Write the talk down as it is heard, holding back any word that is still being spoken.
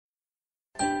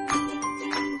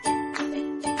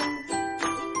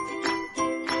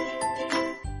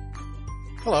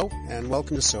Hello, and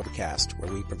welcome to SoberCast,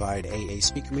 where we provide AA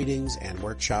speaker meetings and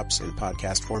workshops in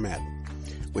podcast format.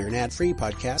 We're an ad-free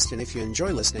podcast, and if you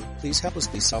enjoy listening, please help us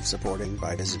be self-supporting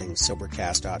by visiting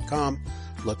Sobercast.com,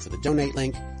 look for the donate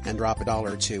link, and drop $1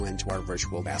 or $2 into our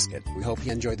virtual basket. We hope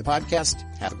you enjoy the podcast.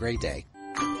 Have a great day.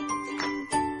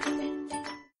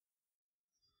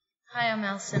 Hi, I'm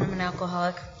Allyson. I'm an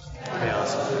alcoholic. Hi,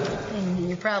 Allyson. And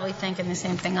you're probably thinking the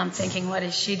same thing I'm thinking. What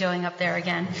is she doing up there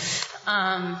again?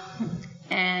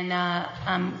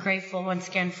 I'm grateful once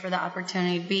again for the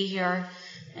opportunity to be here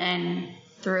and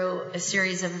through a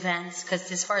series of events,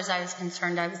 because as far as I was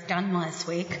concerned, I was done last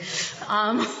week.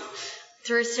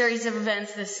 Through a series of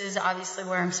events, this is obviously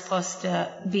where I'm supposed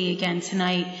to be again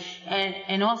tonight.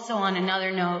 And also on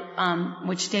another note,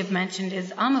 which Dave mentioned,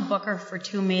 is I'm a booker for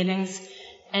 2 meetings,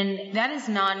 and that is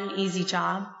not an easy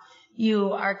job.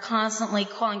 You are constantly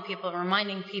calling people,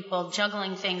 reminding people,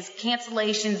 juggling things,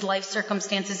 cancellations, life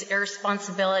circumstances,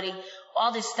 irresponsibility.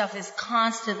 All this stuff is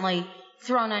constantly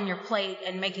thrown on your plate,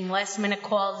 and making last-minute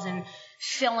calls and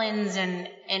fill-ins, and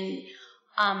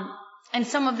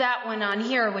some of that went on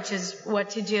here, which is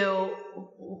what to do,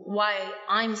 why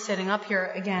I'm sitting up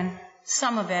here again,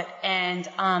 some of it. And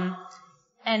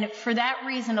for that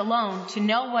reason alone, to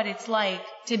know what it's like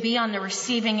to be on the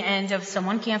receiving end of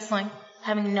someone canceling,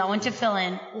 having no one to fill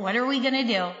in, what are we going to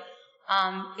do,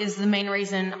 is the main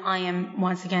reason I am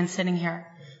once again sitting here.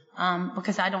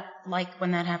 Because I don't like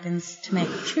when that happens to me.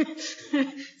 So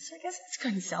I guess it's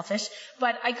kind of selfish.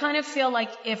 But I kind of feel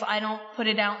like if I don't put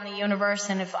it out in the universe,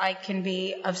 and if I can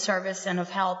be of service and of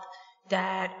help,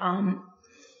 that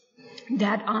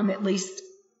at least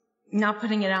not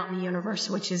putting it out in the universe,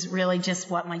 which is really just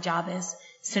what my job is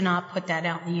to not put that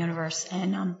out in the universe.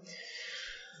 And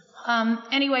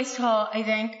anyway, so I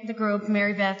thank the group,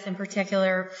 Mary Beth in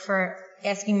particular, for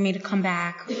asking me to come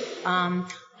back.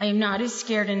 I am not as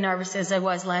scared and nervous as I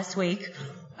was last week.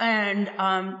 And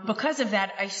because of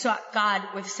that, I sought God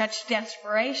with such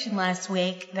desperation last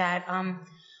week that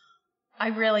I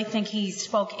really think He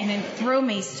spoke in and through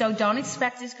me. So don't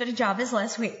expect as good a job as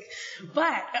last week.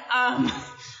 But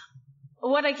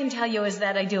what I can tell you is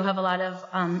that I do have a lot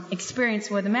of experience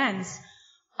with amends.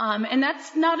 And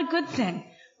that's not a good thing,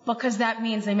 because that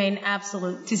means I made an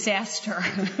absolute disaster.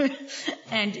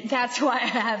 And that's why I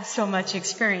have so much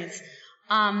experience.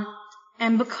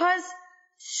 And because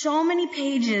so many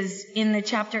pages in the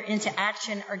chapter Into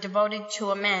Action are devoted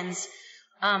to amends,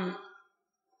 I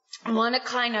want to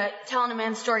kind of tell an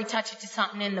amends story, touch it to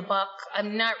something in the book.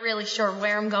 I'm not really sure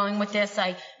where I'm going with this.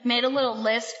 I made a little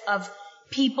list of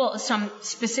people, some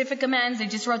specific amends. I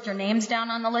just wrote their names down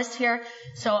on the list here.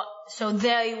 So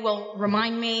they will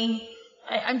remind me.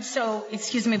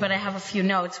 Excuse me, but I have a few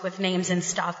notes with names and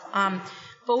stuff.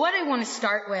 But what I want to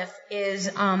start with is,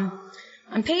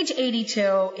 on page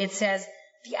 82, it says,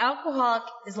 "The alcoholic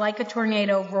is like a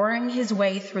tornado roaring his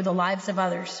way through the lives of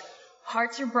others.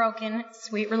 Hearts are broken,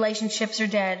 sweet relationships are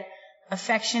dead,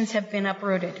 affections have been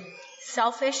uprooted.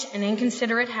 Selfish and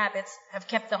inconsiderate habits have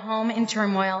kept the home in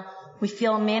turmoil. We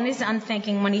feel a man is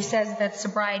unthinking when he says that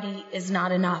sobriety is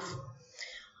not enough."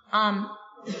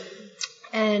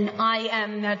 And I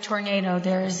am that tornado.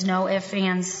 There is no ifs,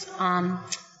 ands,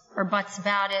 or buts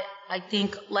about it. I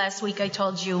think last week I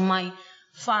told you my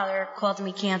father called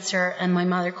me Cancer and my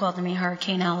mother called me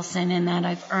Hurricane Allyson, and that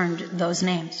I've earned those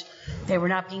names. They were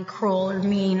not being cruel or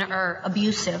mean or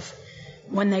abusive.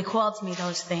 When they called me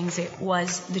those things, it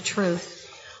was the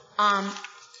truth.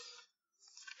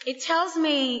 It tells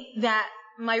me that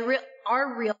my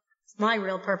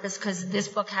real purpose, because this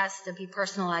book has to be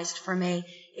personalized for me,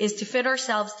 is to fit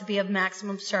ourselves to be of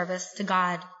maximum service to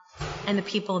God and the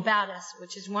people about us,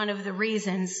 which is one of the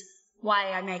reasons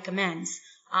why I make amends.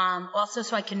 Also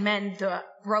so I can mend the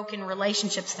broken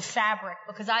relationships, the fabric,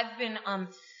 because I've been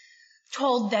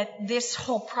told that this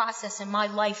whole process in my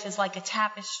life is like a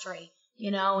tapestry,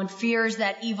 and fears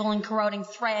that evil and corroding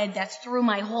thread that's through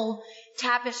my whole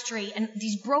tapestry, and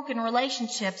these broken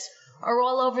relationships are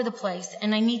all over the place,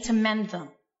 and I need to mend them.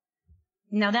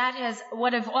 Now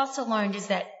what I've also learned is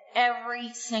that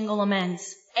every single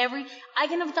amends, I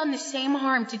can have done the same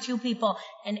harm to 2 people,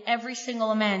 and every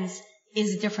single amends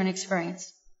is a different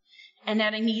experience. And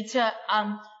that I need to,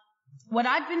 what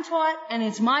I've been taught, and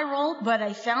it's my role, but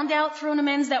I found out through an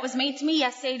amends that was made to me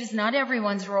yesterday, it is not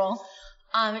everyone's role,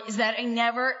 is that I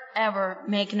never, ever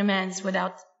make an amends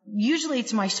without, usually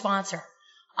it's my sponsor,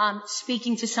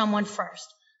 speaking to someone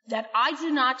first. That I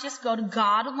do not just go to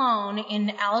God alone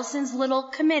in Allyson's little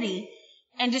committee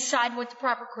and decide what the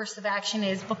proper course of action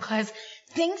is, because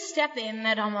things step in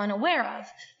that I'm unaware of.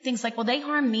 Things like, well, they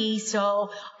harm me, so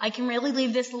I can really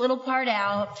leave this little part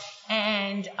out.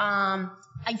 And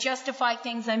I justify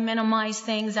things, I minimize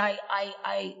things,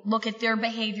 I look at their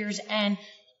behaviors, and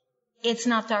it's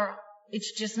not there.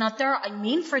 It's just not there. I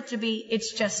mean for it to be,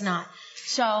 it's just not.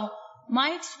 So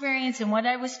my experience and what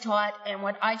I was taught and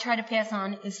what I try to pass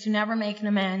on is to never make an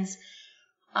amends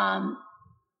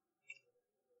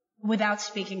without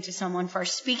speaking to someone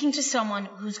first. Speaking to someone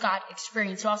who's got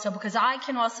experience also, because I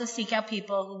can also seek out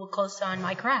people who will co-sign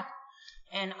my crap.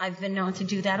 And I've been known to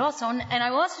do that also. And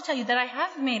I will also tell you that I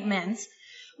have made amends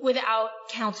without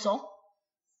counsel.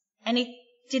 And it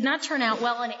did not turn out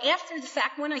well. And after the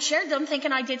fact, when I shared them,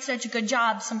 thinking I did such a good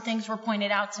job, some things were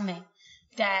pointed out to me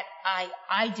that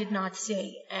I did not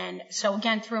see. And so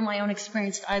again, through my own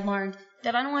experience, I learned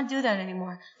that I don't want to do that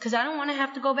anymore, because I don't want to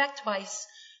have to go back twice.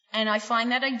 And I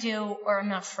find that I do, or I'm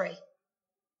not free.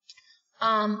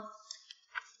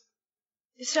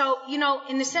 So, in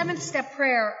the 7th step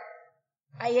prayer,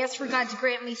 I ask for God to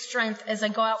grant me strength as I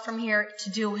go out from here to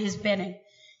do His bidding.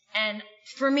 And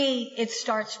for me, it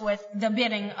starts with the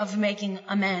bidding of making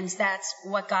amends. That's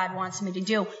what God wants me to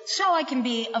do, so I can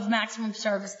be of maximum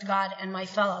service to God and my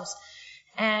fellows.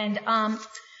 And, I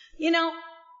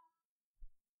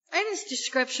have this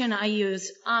description I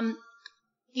use.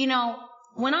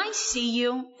 When I see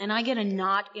you and I get a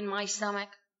knot in my stomach,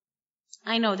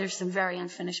 I know there's some very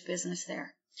unfinished business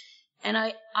there. And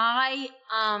that's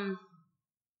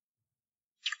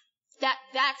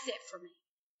it for me.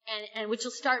 And which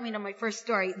will start me to my first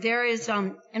story. There is,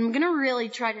 and I'm going to really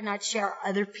try to not share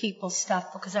other people's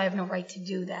stuff because I have no right to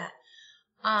do that.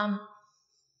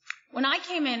 When I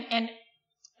came in,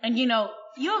 and you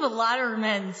have a lot of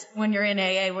amends when you're in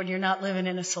AA, when you're not living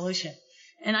in a solution.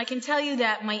 And I can tell you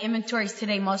that my inventories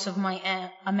today, most of my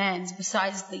amends,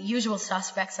 besides the usual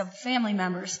suspects of family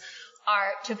members,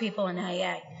 are to people in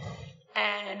AA.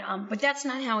 And, but that's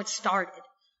not how it started.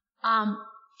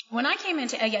 When I came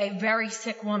into AA, a very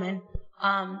sick woman,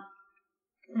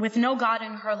 with no God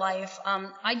in her life,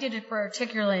 I did a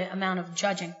particular amount of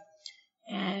judging.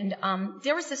 And,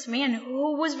 there was this man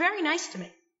who was very nice to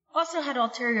me, also had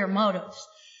ulterior motives.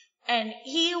 And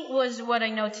he was what I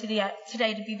know today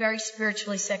to be very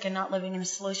spiritually sick and not living in a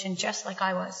solution, just like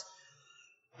I was.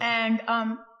 And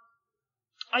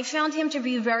I found him to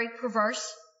be very perverse.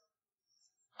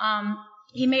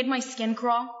 He made my skin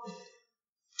crawl.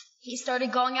 He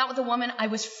started going out with a woman I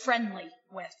was friendly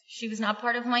with. She was not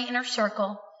part of my inner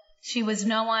circle. She was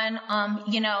no one,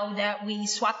 that we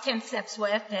swapped 10 steps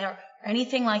with or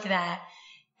anything like that.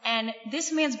 And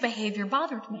this man's behavior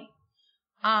bothered me.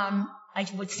 I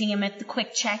would see him at the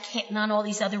Quick Check hitting on all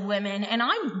these other women, and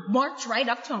I marched right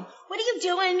up to him. What are you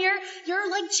doing? You're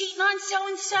like cheating on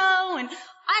so-and-so. And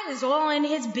I was all in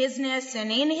his business and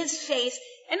in his face.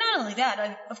 And not only that,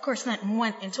 I, of course,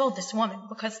 went and told this woman,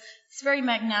 because it's very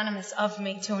magnanimous of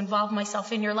me to involve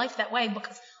myself in your life that way,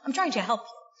 because I'm trying to help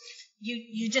you.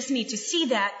 You just need to see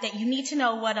that you need to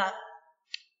know what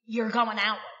you're going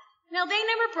out with. Now, they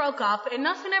never broke up, and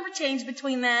nothing ever changed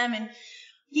between them, and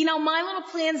my little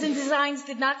plans and designs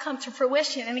did not come to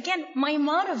fruition. And again, my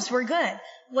motives were good.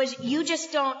 You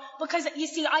just don't, because you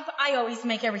see, I always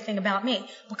make everything about me.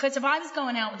 Because if I was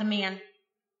going out with a man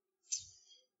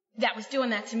that was doing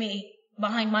that to me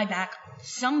behind my back,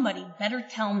 somebody better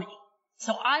tell me.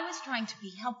 So I was trying to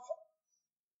be helpful,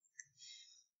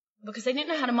 because I didn't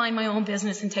know how to mind my own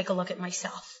business and take a look at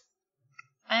myself.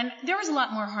 And there was a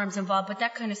lot more harms involved, but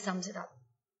that kind of sums it up.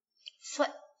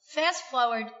 Fast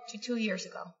forward to 2 years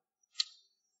ago.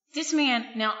 This man,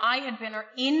 now I had been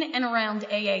in and around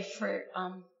AA for,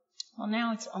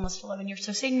 now it's almost 11 years,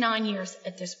 so say 9 years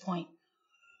at this point.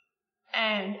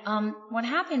 And what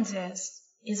happens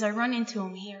is I run into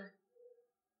him here,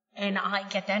 and I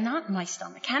get that knot in my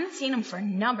stomach. I hadn't seen him for a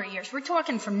number of years. We're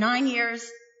talking from 9 years,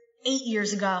 8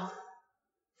 years ago,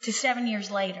 to 7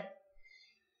 years later.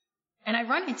 And I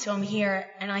run into him here,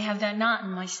 and I have that knot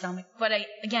in my stomach. But I,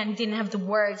 again, didn't have the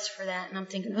words for that. And I'm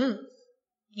thinking,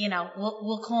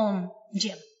 we'll call him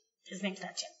Jim. His name's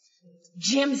not Jim.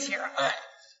 Jim's here.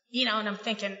 And I'm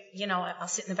thinking, I'll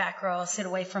sit in the back row. I'll sit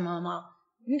away from him.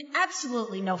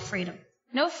 Absolutely no freedom.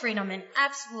 No freedom, and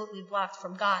absolutely blocked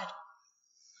from God.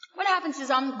 What happens is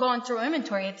I'm going through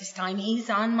inventory at this time. He's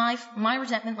on my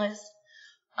resentment list.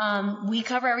 We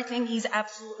cover everything. He's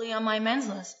absolutely on my amends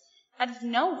list. Out of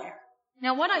nowhere.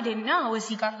 Now, what I didn't know is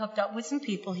he got hooked up with some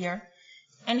people here,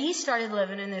 and he started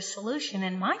living in this solution,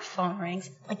 and my phone rings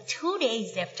like 2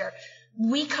 days after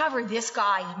we covered this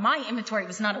guy. My inventory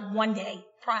was not a one-day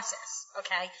process,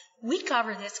 okay? We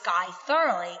covered this guy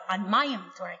thoroughly on my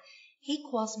inventory. He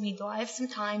calls me, do I have some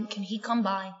time? Can he come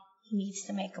by? He needs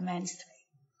to make amends to me.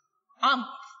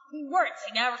 Words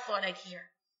I never thought I'd hear.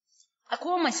 I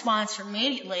call my sponsor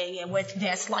immediately with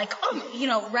this,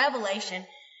 revelation.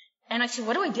 And I said,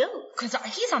 what do I do? Because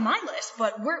he's on my list,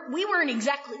 but we weren't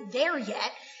exactly there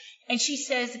yet. And she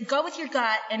says, go with your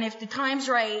gut, and if the time's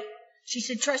right, she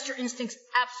said, trust your instincts,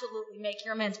 absolutely make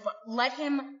your amends, but let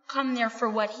him come there for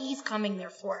what he's coming there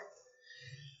for.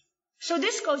 So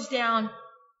this goes down.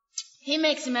 He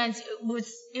makes amends.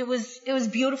 It was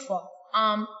beautiful.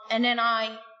 And then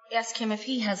I ask him if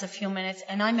he has a few minutes,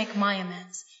 and I make my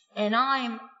amends. And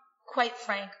I'm quite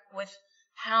frank with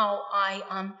how I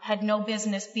had no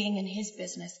business being in his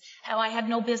business, how I had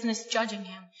no business judging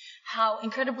him, how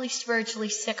incredibly spiritually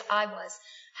sick I was,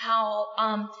 how,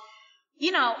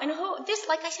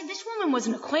 like I said, this woman was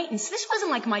an acquaintance. This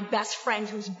wasn't like my best friend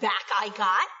whose back I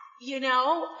got,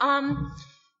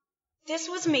 This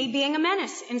was me being a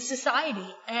menace in society.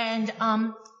 And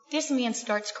this man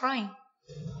starts crying.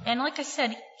 And like I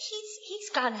said, he's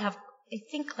got to have, I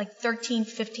think, like 13,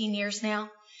 15 years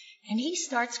now. And he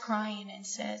starts crying and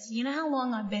says, you know how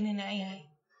long I've been in AA?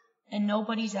 And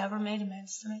nobody's ever made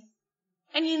amends to me?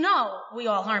 And we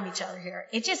all harm each other here.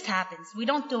 It just happens. We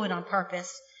don't do it on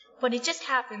purpose. But it just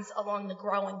happens along the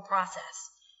growing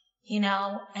process.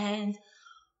 And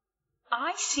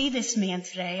I see this man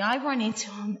today. I run into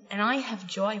him, and I have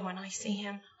joy when I see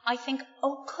him. I think,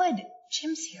 oh, good,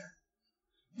 Jim's here.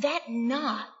 That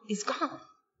knot is gone.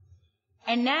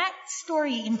 And that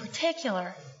story in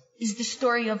particular is the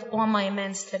story of all my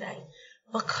amends today.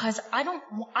 Because I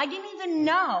didn't even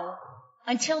know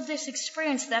until this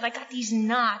experience that I got these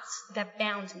knots that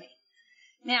bound me.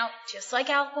 Now, just like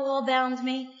alcohol bound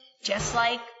me, just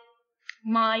like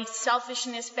my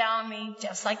selfishness bound me,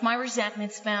 just like my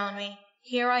resentments bound me,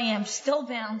 here I am still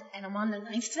bound, and I'm on the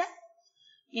 9th step.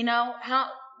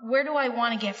 Where do I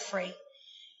want to get free?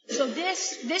 So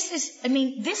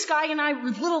this guy and I were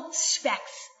little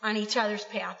specks on each other's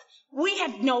path. We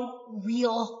had no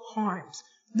real harms.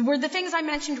 Were the things I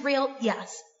mentioned real?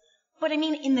 Yes. But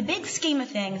in the big scheme of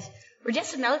things, we're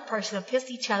just another person who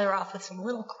pissed each other off with some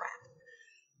little crap.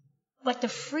 But the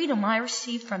freedom I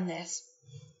received from this,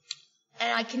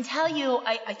 and I can tell you,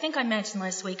 I think I mentioned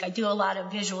last week, I do a lot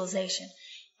of visualization.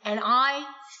 And my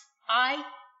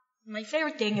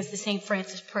favorite thing is the St.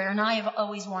 Francis prayer, and I have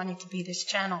always wanted to be this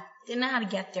channel. Didn't know how to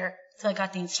get there until I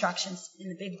got the instructions in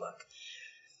the big book.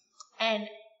 And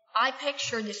I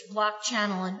picture this block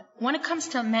channel, and when it comes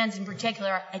to amends in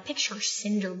particular, I picture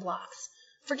cinder blocks.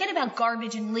 Forget about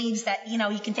garbage and leaves that,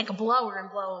 you can take a blower and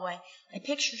blow away. I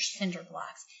picture cinder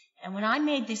blocks. And when I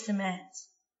made this amends,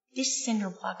 this cinder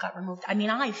block got removed.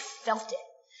 I felt it.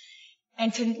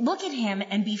 And to look at him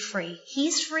and be free.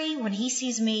 He's free when he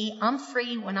sees me. I'm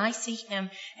free when I see him.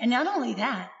 And not only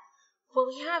that, but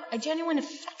we have a genuine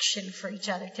affection for each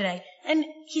other today. And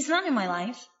he's not in my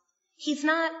life. He's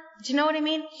not, do you know what I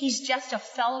mean? He's just a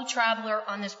fellow traveler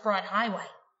on this broad highway.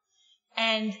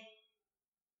 And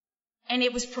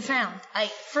it was profound.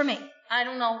 For me, I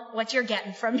don't know what you're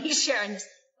getting from me sharing this,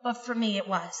 but for me it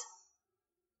was.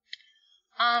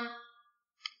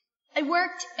 I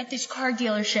worked at this car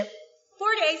dealership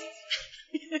 4 days.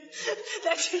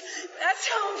 That's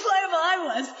how employable I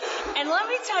was. And let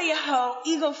me tell you how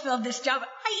ego-filled this job.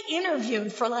 I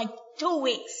interviewed for like 2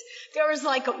 weeks. There was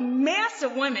like a mass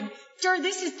of women.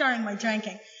 This is during my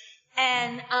drinking.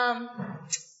 And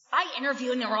I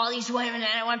interviewed, and there were all these women,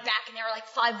 and I went back, and there were like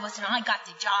 5 of us, and I got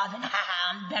the job, and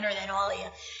I'm better than all of you.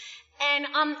 And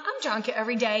I'm drunk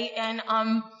every day, and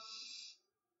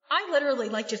I literally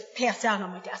just pass out on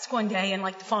my desk one day, and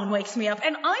the phone wakes me up,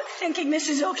 and I'm thinking this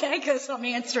is okay because I'm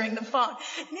answering the phone.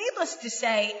 Needless to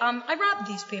say, I robbed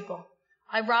these people.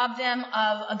 I robbed them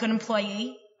of a good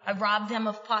employee. I robbed them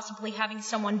of possibly having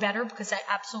someone better because I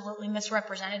absolutely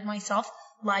misrepresented myself,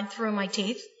 lied through my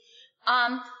teeth.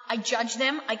 I judged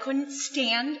them. I couldn't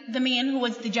stand the man who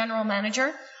was the general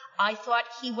manager. I thought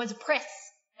he was a priss.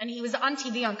 And he was on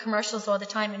TV on commercials all the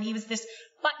time, and he was this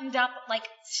buttoned up,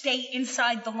 stay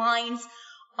inside the lines,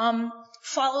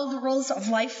 follow the rules of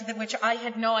life, which I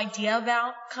had no idea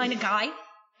about kind of guy.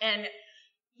 And,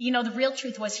 the real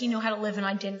truth was he knew how to live and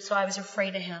I didn't, so I was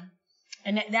afraid of him.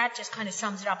 And that just kind of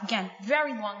sums it up. Again,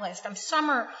 very long list. I'm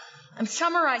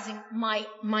summarizing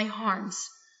my harms,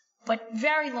 but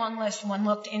very long list when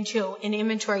looked into an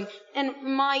inventory. And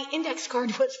my index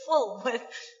card was full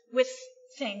with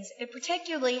things, and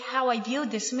particularly how I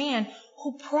viewed this man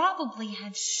who probably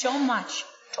had so much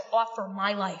to offer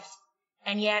my life,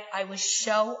 and yet I was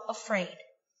so afraid.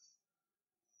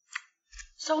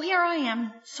 So here I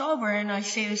am, sober, and I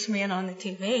see this man on the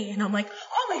TV, and I'm like,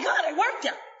 oh my God, I worked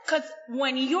there. Because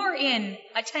when you're in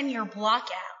a 10-year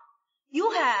blockout,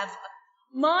 you have,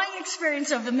 my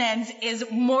experience of amends is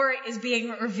more is being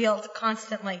revealed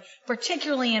constantly,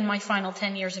 particularly in my final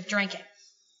 10 years of drinking.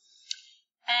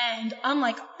 And I'm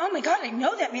like, oh my God, I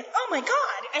know that man. Oh my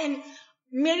God. And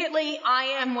immediately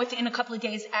I am within a couple of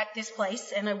days at this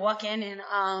place, and I walk in and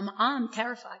I'm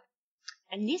terrified.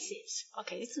 And this is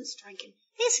drinking.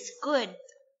 This is good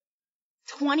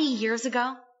 20 years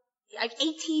ago, like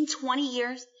 18, 20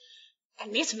 years.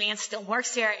 And this man still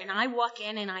works there, and I walk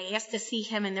in and I ask to see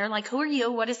him, and they're like, who are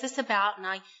you? What is this about? And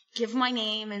I give my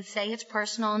name and say it's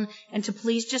personal and to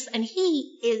please and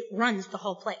he runs the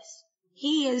whole place.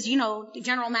 He is, the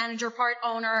general manager, part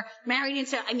owner, married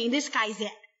into, this guy's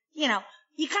it.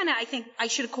 I think I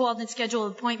should have called and scheduled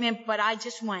an appointment, but I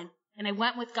just went, and I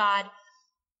went with God.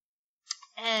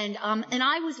 And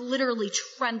I was literally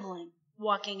trembling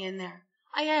walking in there.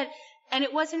 And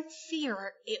it wasn't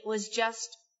fear, it was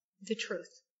just the truth.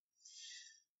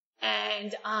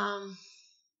 And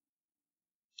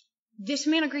this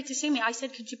man agreed to see me. I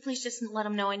said, could you please just let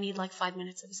him know I need like 5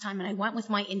 minutes of his time? And I went with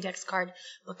my index card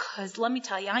because, let me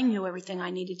tell you, I knew everything I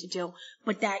needed to do.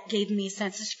 But that gave me a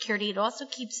sense of security. It also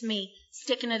keeps me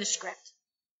sticking to the script.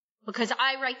 Because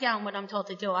I write down what I'm told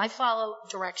to do. I follow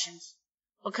directions.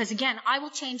 Because, again, I will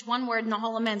change one word and the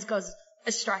whole amends goes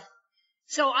astray.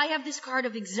 So I have this card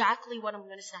of exactly what I'm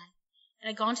going to say. And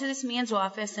I go into this man's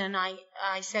office and I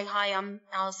say, hi, I'm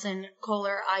Allyson K.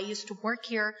 I used to work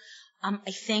here, I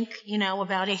think,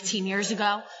 about 18 years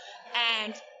ago.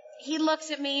 And he looks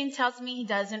at me and tells me he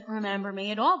doesn't remember me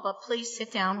at all, but please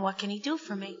sit down. What can he do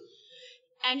for me?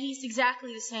 And he's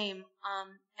exactly the same.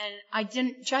 And I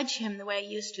didn't judge him the way I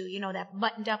used to, that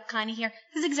buttoned up kind of hair.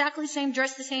 He's exactly the same,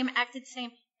 dressed the same, acted the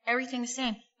same, everything the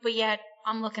same. But yet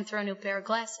I'm looking through a new pair of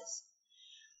glasses.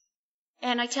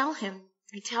 And I tell him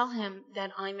that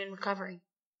I'm in recovery.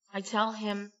 I tell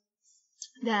him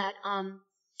that I'm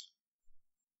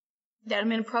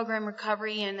in a program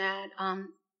recovery, and that I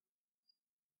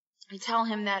tell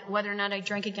him that whether or not I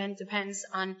drink again depends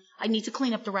on, I need to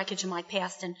clean up the wreckage of my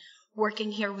past, and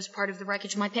working here was part of the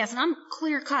wreckage of my past. And I'm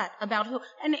clear cut about who,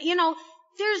 and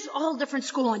there's a whole different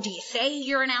school on, do you say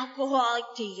you're an alcoholic?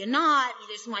 Do you not?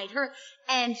 This might hurt.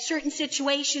 And certain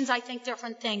situations, I think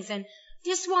different things. And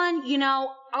this one,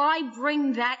 I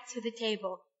bring that to the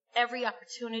table every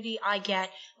opportunity I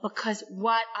get, because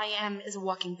what I am is a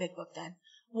walking big book then.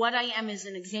 What I am is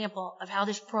an example of how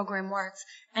this program works.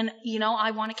 And,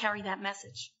 I want to carry that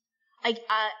message.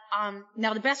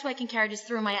 Now the best way I can carry it is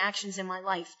through my actions in my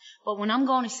life. But when I'm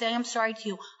going to say I'm sorry to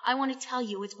you, I want to tell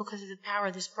you it's because of the power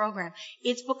of this program.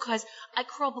 It's because I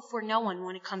crawl before no one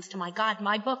when it comes to my God.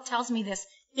 My book tells me this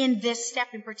in this step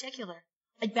in particular.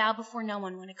 I bow before no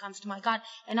one when it comes to my God.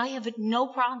 And I have no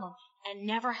problem and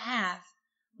never have.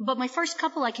 But my first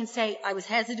couple, I can say I was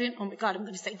hesitant. Oh my God, I'm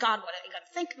going to say, God, what are you going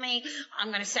to think of me? I'm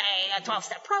going to say a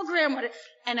 12-step program.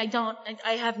 And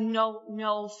I have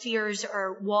no fears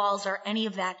or walls or any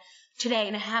of that today.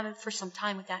 And I haven't for some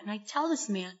time with that. And I tell this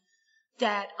man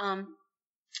that,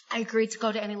 I agreed to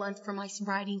go to any length for my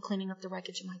sobriety and cleaning up the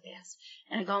wreckage of my past.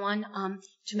 And I go on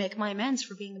to make my amends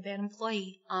for being a bad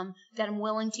employee, that I'm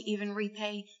willing to even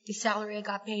repay the salary I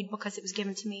got paid because it was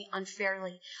given to me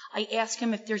unfairly. I ask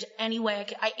him if there's any way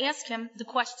I ask him the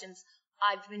questions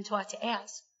I've been taught to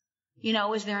ask.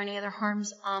 Is there any other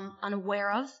harms I'm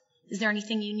unaware of? Is there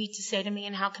anything you need to say to me,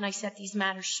 and how can I set these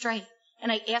matters straight? And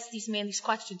I ask these men these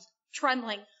questions,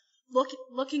 trembling,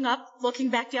 looking up, looking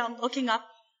back down, looking up.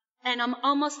 And I'm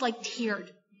almost like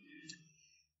teared.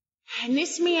 And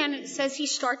this man says he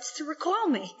starts to recall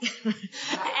me.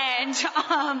 And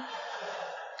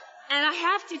I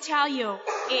have to tell you,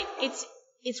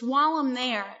 it's while I'm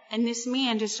there, and this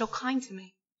man is so kind to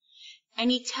me.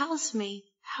 And he tells me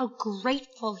how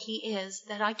grateful he is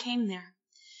that I came there.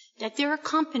 That they're a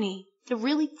company that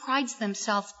really prides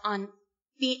themselves on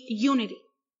unity,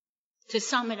 to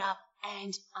sum it up.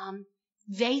 And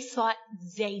they thought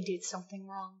they did something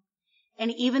wrong.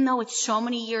 And even though it's so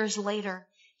many years later,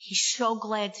 he's so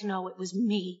glad to know it was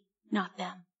me, not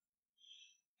them.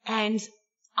 And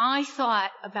I thought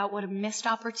about what a missed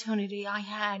opportunity I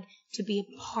had to be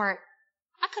a part.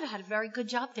 I could have had a very good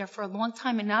job there for a long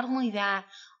time. And not only that,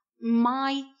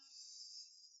 my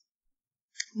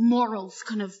morals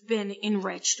could have been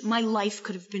enriched. My life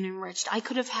could have been enriched. I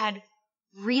could have had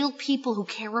real people who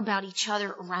care about each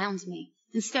other around me.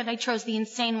 Instead, I chose the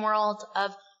insane world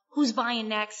of who's buying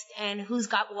next and who's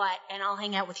got what, and I'll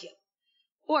hang out with you.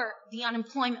 Or the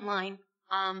unemployment line.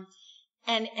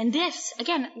 And this,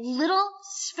 again, little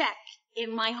speck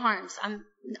in my harms. I'm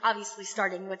obviously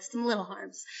starting with some little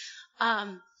harms.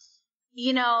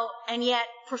 and yet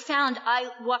profound. I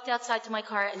walked outside to my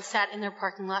car and sat in their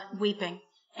parking lot weeping.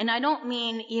 And I don't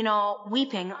mean,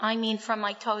 weeping. I mean from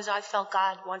my toes, I felt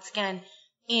God once again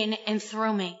in and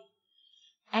through me.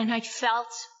 And I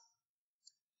felt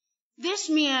this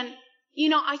man,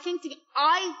 I think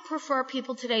I prefer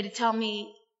people today to tell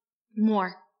me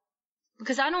more.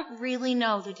 Because I don't really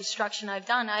know the destruction I've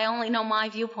done. I only know my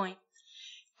viewpoint.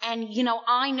 And,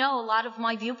 I know a lot of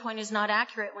my viewpoint is not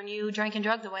accurate when you drink and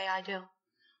drug the way I do.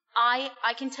 I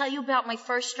can tell you about my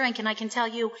first drink, and I can tell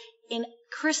you in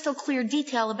crystal clear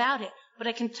detail about it. But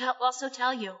I can also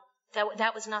tell you that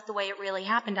that was not the way it really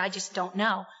happened. I just don't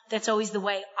know. That's always the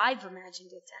way I've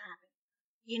imagined it to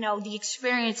happen. The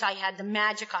experience I had, the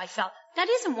magic I felt, that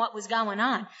isn't what was going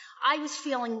on. I was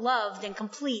feeling loved and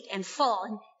complete and full,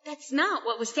 and that's not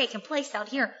what was taking place out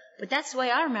here. But that's the way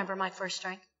I remember my first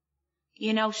drink.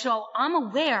 So I'm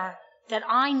aware that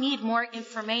I need more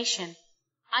information.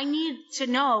 I need to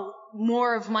know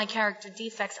more of my character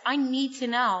defects. I need to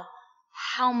know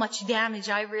how much damage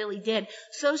I really did.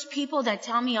 So those people that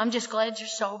tell me, I'm just glad you're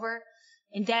sober,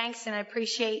 and thanks, and I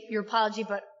appreciate your apology,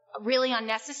 but really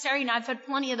unnecessary, and I've had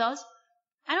plenty of those.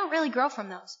 I don't really grow from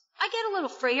those. I get a little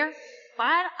freer, but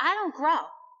I don't grow.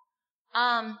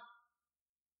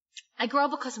 I grow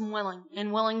because I'm willing,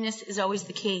 and willingness is always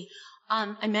the key.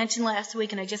 I mentioned last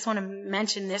week, and I just want to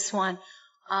mention this one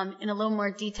in a little more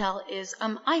detail, is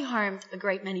I harmed a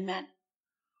great many men.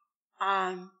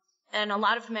 And a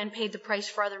lot of men paid the price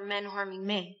for other men harming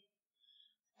me.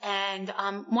 And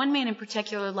one man in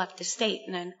particular left the state,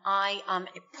 and then I,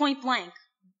 point blank,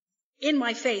 in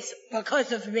my face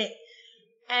because of me.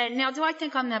 And now, do I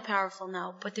think I'm that powerful?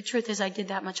 No. But the truth is I did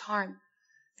that much harm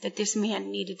that this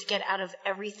man needed to get out of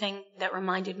everything that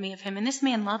reminded me of him. And this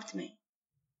man loved me.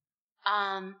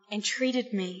 And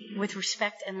treated me with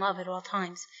respect and love at all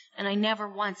times. And I never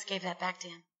once gave that back to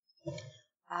him.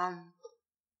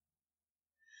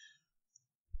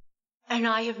 And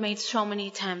I have made so many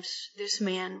attempts. This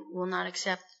man will not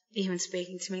accept even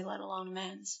speaking to me, let alone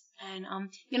amends. And,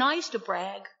 I used to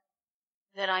brag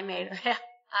that I made,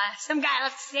 some guy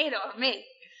left the state over me.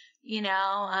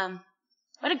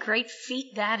 What a great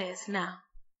feat that is now.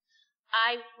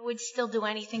 I would still do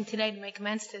anything today to make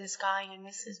amends to this guy, and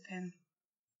this has been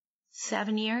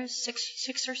 7 years,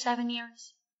 six or 7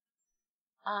 years.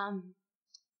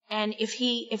 And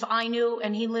if I knew,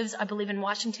 and he lives, I believe, in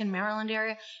Washington, Maryland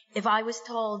area, if I was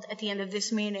told at the end of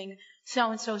this meeting,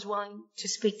 so-and-so is willing to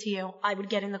speak to you, I would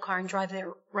get in the car and drive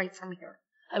there right from here.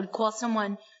 I would call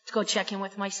someone to go check in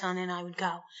with my son, and I would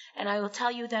go. And I will tell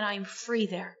you that I am free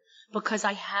there because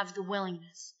I have the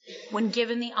willingness when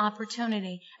given the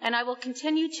opportunity. And I will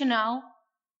continue to know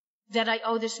that I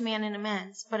owe this man an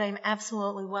amends, but I'm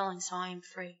absolutely willing, so I am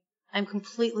free. I'm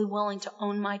completely willing to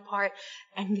own my part.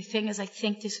 And the thing is, I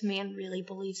think this man really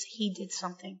believes he did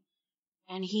something.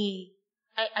 And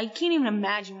I can't even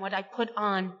imagine what I put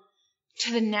on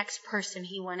to the next person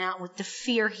he went out with, the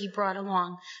fear he brought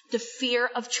along, the fear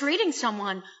of treating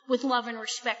someone with love and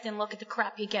respect, and look at the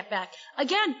crap you get back.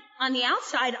 Again, on the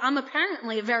outside, I'm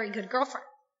apparently a very good girlfriend.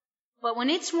 But when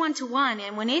it's one-to-one,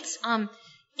 and when it's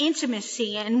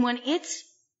intimacy, and when it's,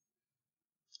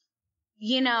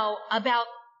 about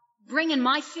bringing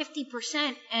my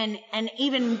 50% and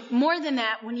even more than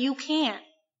that when you can't,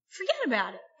 forget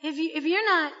about it. If you're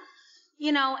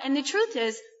not, and the truth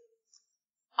is,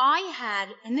 I had,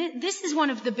 and this is one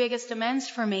of the biggest amends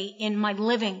for me in my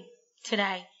living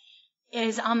today,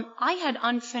 is I had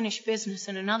unfinished business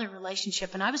in another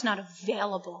relationship, and I was not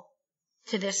available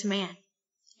to this man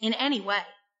in any way.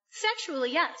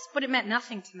 Sexually, yes, but it meant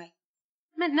nothing to me.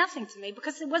 It meant nothing to me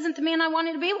because it wasn't the man I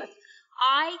wanted to be with.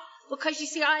 Because you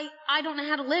see, I don't know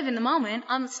how to live in the moment.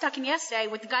 I'm stuck in yesterday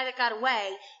with the guy that got away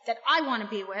that I want to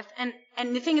be with. And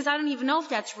the thing is, I don't even know if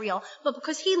that's real. But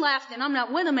because he left and I'm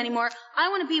not with him anymore, I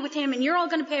want to be with him, and you're all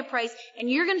going to pay a price, and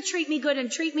you're going to treat me good and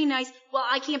treat me nice. Well,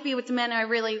 I can't be with the men I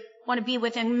really want to be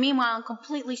with. And meanwhile, I'm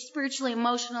completely spiritually,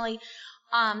 emotionally,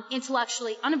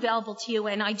 intellectually unavailable to you,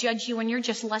 and I judge you, and you're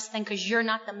just less than because you're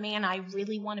not the man I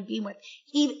really want to be with.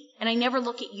 And I never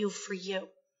look at you for you.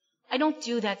 I don't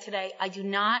do that today. I do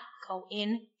not go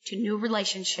into new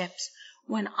relationships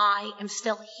when I am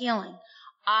still healing.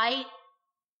 I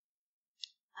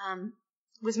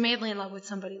was madly in love with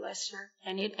somebody last year,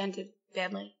 and it ended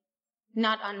badly.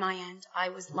 Not on my end. I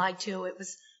was lied to. It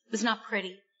was not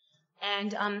pretty.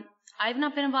 And I've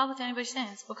not been involved with anybody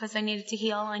since because I needed to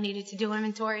heal. I needed to do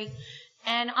inventory.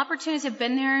 And opportunities have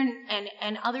been there,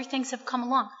 and other things have come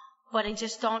along. But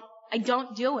I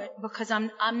don't do it because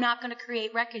I'm not going to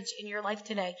create wreckage in your life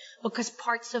today because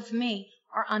parts of me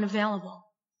are unavailable.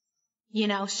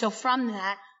 So from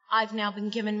that, I've now been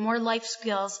given more life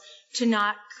skills to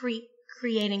not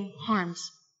creating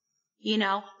harms. You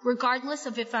know, regardless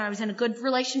of if I was in a good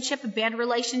relationship, a bad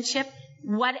relationship,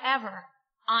 whatever,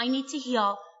 I need to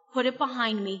heal, put it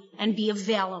behind me, and be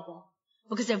available.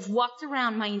 Because I've walked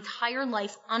around my entire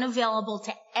life unavailable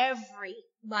to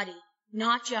everybody,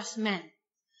 not just men.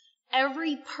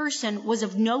 Every person was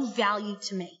of no value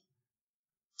to me.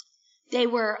 They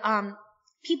were,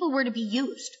 people were to be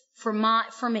used for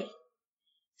me.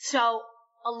 So,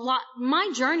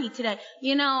 my journey today,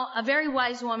 you know, a very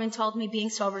wise woman told me being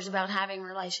sober is about having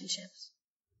relationships.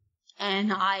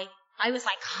 And I was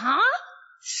like, huh?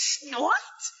 What?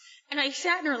 And I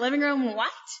sat in her living room,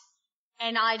 what?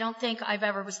 And I don't think I've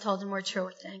ever was told a more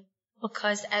truer thing.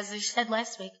 Because, as I said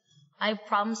last week, I have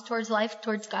problems towards life,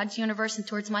 towards God's universe, and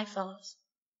towards my fellows.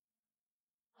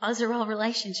 Those are all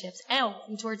relationships.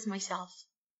 And towards myself.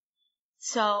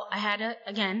 So I had to,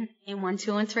 again, in 1,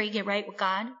 2, and 3, get right with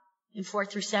God. In 4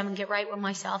 through 7, get right with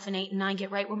myself. In 8 and 9,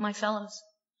 get right with my fellows.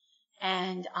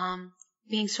 And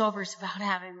being sober is about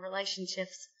having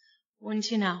relationships.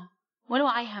 Wouldn't you know? What do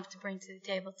I have to bring to the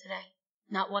table today?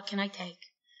 Not what can I take?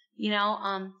 You know,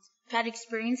 I've had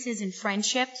experiences in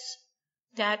friendships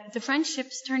that the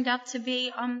friendships turned out to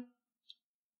be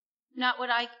not what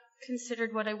I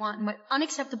considered what I want, my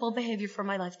unacceptable behavior for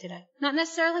my life today. Not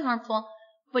necessarily harmful,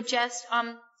 but just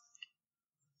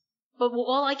but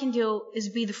all I can do is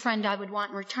be the friend I would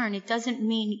want in return. It doesn't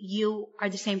mean you are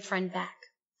the same friend back.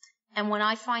 And when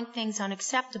I find things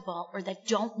unacceptable or that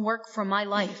don't work for my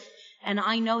life, and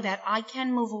I know that I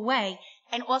can move away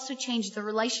and also change the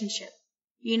relationship.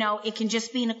 You know, it can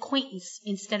just be an acquaintance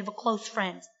instead of a close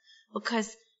friend.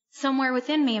 Because somewhere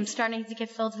within me, I'm starting to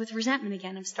get filled with resentment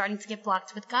again. I'm starting to get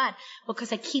blocked with God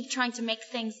because I keep trying to make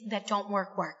things that don't work.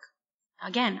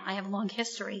 Again, I have a long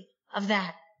history of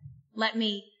that. Let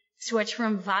me switch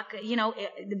from vodka. You know,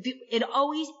 it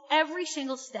always, every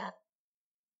single step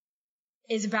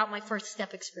is about my first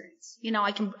step experience. You know,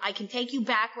 I can take you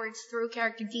backwards through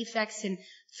character defects and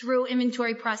through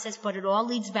inventory process, but it all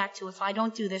leads back to, if I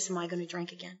don't do this, am I going to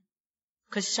drink again?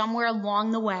 Because somewhere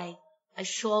along the way, I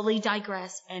surely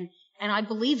digress, and I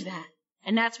believe that.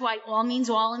 And that's why all means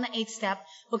all in the 8th step,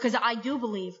 because I do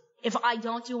believe if I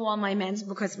don't do all my amends,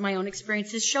 because my own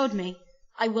experiences showed me,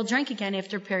 I will drink again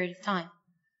after a period of time.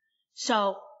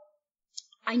 So,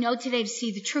 I know today to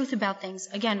see the truth about things.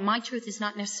 Again, my truth is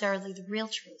not necessarily the real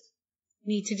truth.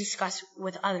 We need to discuss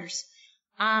with others.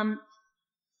 Let me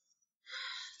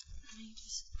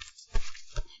just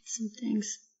hit some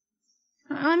things.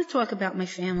 I want to talk about my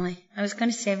family. I was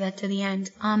going to save that to the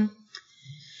end.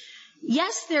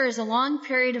 Yes, there is a long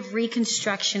period of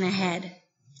reconstruction ahead.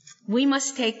 We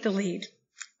must take the lead.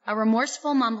 A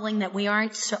remorseful mumbling that we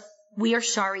are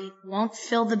sorry won't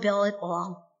fill the bill at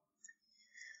all.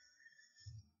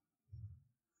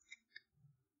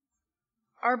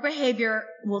 Our behavior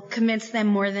will convince them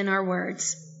more than our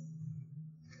words.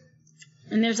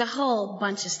 And there's a whole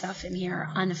bunch of stuff in here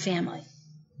on the family.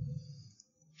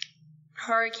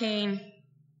 Hurricane,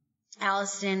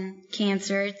 Allyson,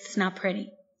 cancer, it's not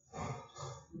pretty.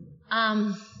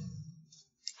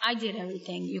 I did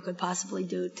everything you could possibly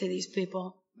do to these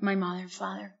people, my mother and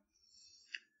father.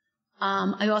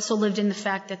 I also lived in the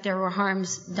fact that there were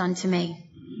harms done to me.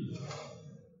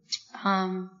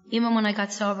 Even when I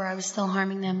got sober, I was still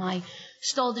harming them. I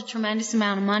stole a tremendous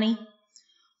amount of money.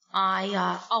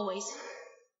 I always,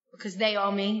 because they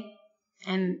owe me,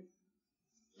 and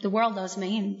the world owes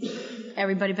me, and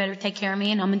everybody better take care of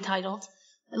me, and I'm entitled.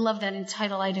 I love that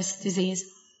entitleitis disease.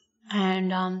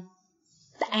 And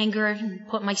the anger,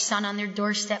 put my son on their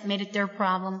doorstep, made it their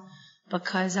problem,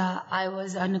 because I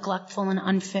was a neglectful and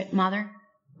unfit mother.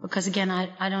 Because again,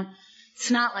 I don't, it's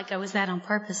not like I was that on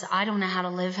purpose. I don't know how to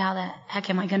live. How the heck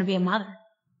am I going to be a mother?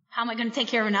 How am I going to take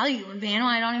care of another human being?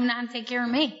 I don't even know how to take care of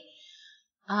me.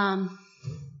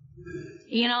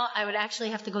 You know, I would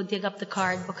actually have to go dig up the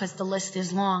card because the list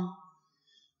is long.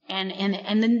 And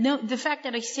the fact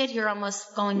that I sit here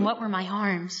almost going, what were my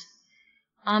harms?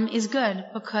 Is good,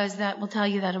 because that will tell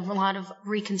you that a lot of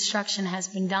reconstruction has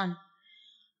been done.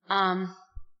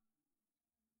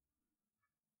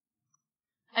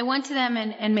 I went to them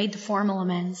and made the formal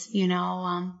amends, you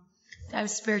know, I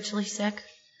was spiritually sick,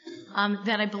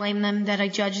 that I blamed them, that I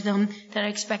judged them, that I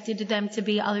expected them to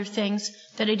be other things,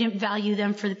 that I didn't value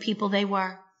them for the people they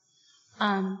were.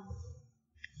 I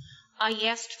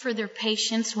asked for their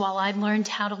patience while I learned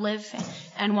how to live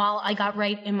and while I got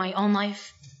right in my own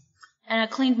life. And I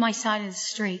cleaned my side of the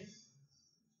street.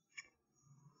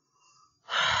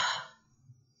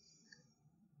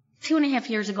 Two and a half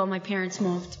years ago, my parents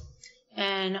moved.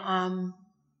 And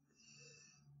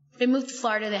they moved to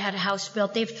Florida. They had a house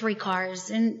built. They have 3 cars,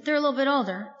 and they're a little bit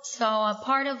older. So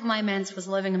part of my amends was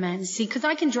living amends. See, because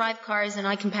I can drive cars and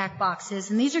I can pack boxes,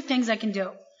 and these are things I can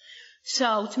do.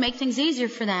 So to make things easier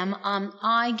for them,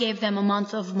 I gave them a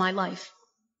month of my life.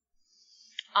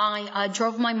 I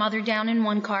drove my mother down in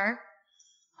one car,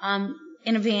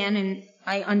 in a van, and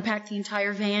I unpacked the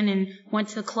entire van and went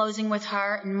to the closing with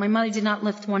her, and my mother did not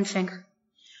lift one finger.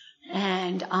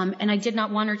 And I did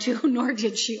not want her to, nor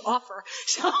did she offer.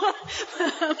 So,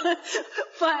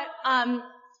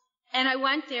 and I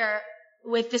went there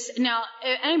with this. Now,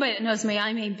 anybody that knows me,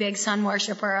 I'm a big sun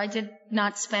worshiper. I did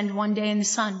not spend one day in the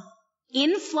sun.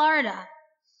 In Florida,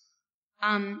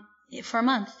 for a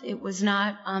month. It was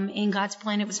not, in God's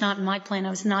plan. It was not in my plan. I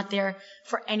was not there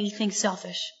for anything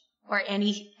selfish or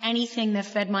anything that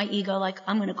fed my ego. Like,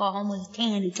 I'm going to go home with a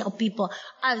tan and tell people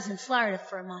I was in Florida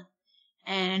for a month.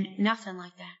 And nothing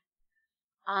like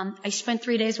that. I spent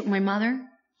 3 days with my mother.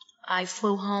 I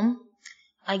flew home.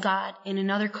 I got in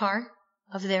another car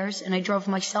of theirs and I drove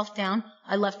myself down.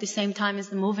 I left the same time as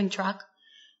the moving truck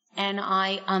and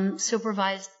I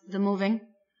supervised the moving.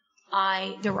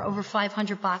 There were over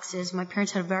 500 boxes. My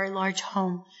parents had a very large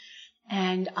home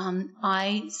and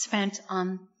I spent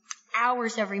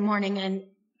hours every morning and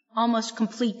almost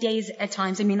complete days at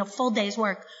times. I mean, a full day's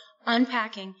work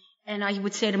unpacking. And I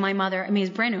would say to my mother, it's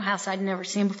a brand new house I'd never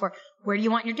seen before. Where do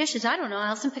you want your dishes? I don't know.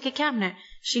 Allyson, pick a cabinet.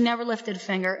 She never lifted a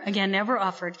finger. Again, never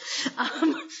offered.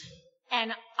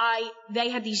 And they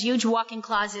had these huge walk-in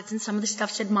closets and some of the stuff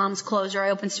said mom's clothes or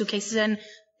I opened suitcases and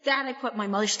that I put my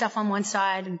mother's stuff on one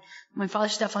side and my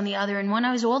father's stuff on the other. And when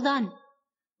I was all done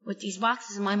with these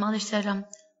boxes, my mother said,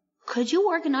 could you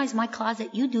organize my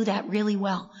closet? You do that really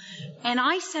well. And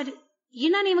I said,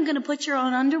 you're not even going to put your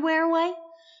own underwear away?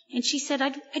 And she said,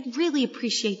 I'd really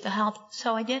appreciate the help.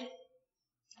 So I did.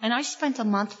 And I spent a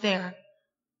month there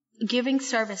giving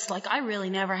service like I really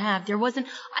never have.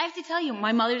 I have to tell you,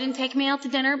 my mother didn't take me out to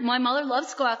dinner. My mother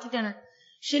loves to go out to dinner.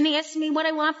 She didn't ask me what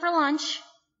I want for lunch.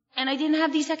 And I didn't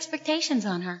have these expectations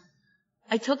on her.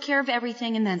 I took care of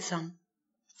everything and then some.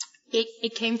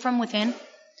 It came from within.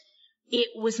 It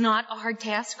was not a hard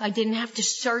task. I didn't have to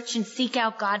search and seek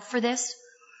out God for this.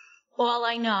 All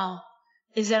I know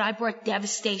is that I brought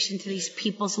devastation to these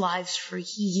people's lives for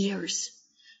years.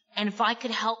 And if I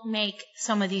could help make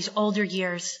some of these older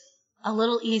years a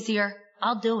little easier,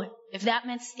 I'll do it. If that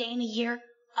meant staying a year,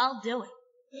 I'll do it.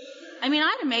 I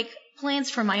had to make plans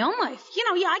for my own life.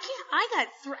 I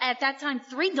got, at that time,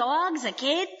 3 dogs, a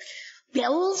kid,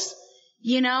 bills.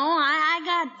 I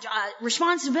got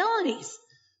responsibilities.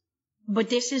 But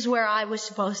this is where I was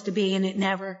supposed to be, and it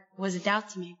never was a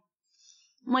doubt to me.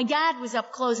 My dad was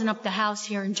up closing up the house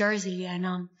here in Jersey,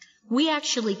 and we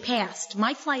actually passed.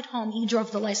 My flight home, he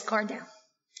drove the last car down.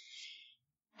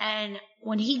 And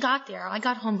when he got there, I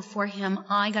got home before him.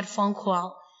 I got a phone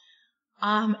call.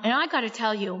 And I got to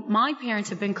tell you, my parents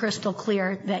have been crystal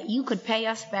clear that you could pay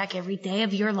us back every day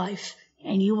of your life,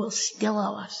 and you will still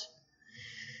owe us.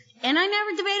 And I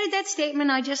never debated that statement.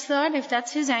 I just thought if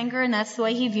that's his anger and that's the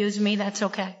way he views me, that's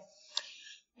okay.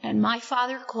 And my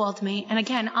father called me, and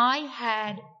again, I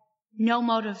had no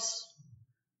motives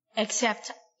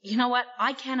except, you know what,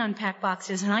 I can unpack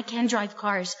boxes and I can drive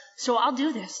cars, so I'll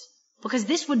do this, because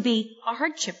this would be a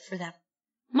hardship for them.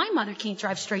 My mother can't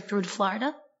drive straight through to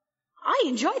Florida. I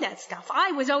enjoy that stuff.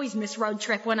 I was always Miss Road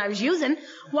Trip when I was using.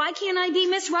 Why can't I be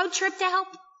Miss Road Trip to help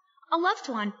a loved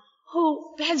one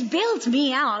who has bailed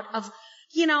me out of,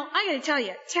 I gotta tell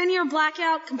you, 10-year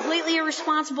blackout, completely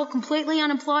irresponsible, completely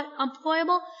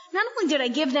unemployable. Not only did I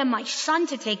give them my son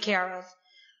to take care of,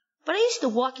 but I used to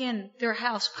walk in their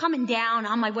house, coming down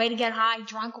on my way to get high,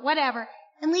 drunk, whatever,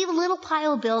 and leave a little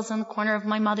pile of bills on the corner of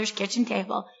my mother's kitchen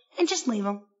table and just leave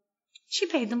them. She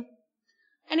paid them.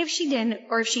 And if she didn't,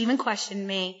 or if she even questioned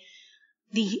me,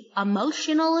 the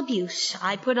emotional abuse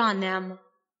I put on them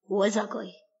was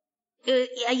ugly.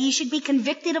 You should be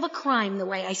convicted of a crime the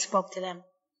way I spoke to them.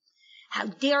 How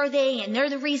dare they? And they're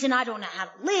the reason I don't know how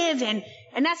to live.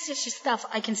 And that's just stuff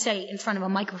I can say in front of a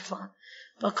microphone.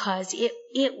 Because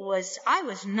I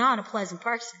was not a pleasant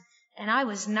person. And I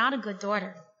was not a good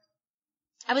daughter.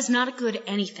 I was not a good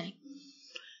anything.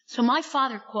 So my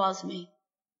father calls me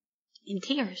in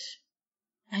tears.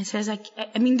 And says,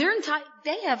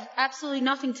 they have absolutely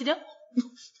nothing to do.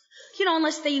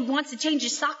 Unless they want to change the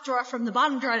sock drawer from the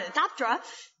bottom drawer to the top drawer,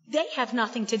 they have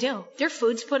nothing to do. Their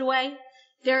food's put away.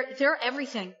 They're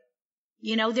everything.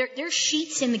 There's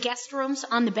sheets in the guest rooms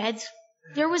on the beds.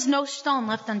 There was no stone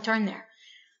left unturned there.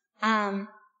 And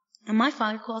my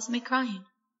father calls me crying.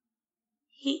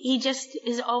 He just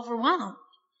is overwhelmed.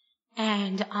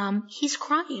 And, he's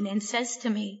crying and says to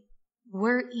me,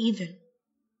 we're even.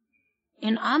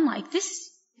 And I'm like, this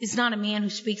is not a man who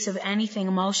speaks of anything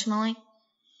emotionally.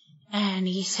 And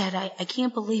he said, I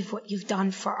can't believe what you've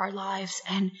done for our lives.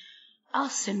 And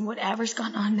Allyson, whatever's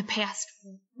gone on in the past,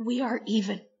 we are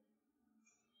even.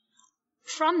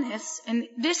 From this, and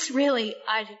this really,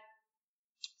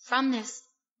 from this,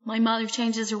 my mother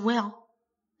changes her will.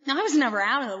 Now, I was never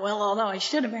out of the will, although I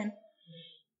should have been.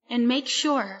 And make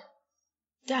sure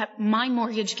that my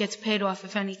mortgage gets paid off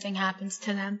if anything happens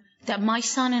to them, that my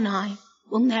son and I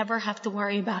will never have to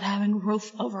worry about having a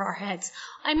roof over our heads.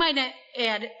 I might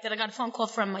add that I got a phone call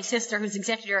from my sister, who's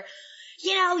executor.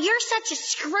 You know, you're such a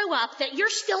screw-up that you're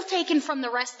still taken from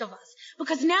the rest of us.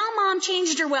 Because now Mom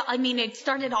changed her will. I mean, it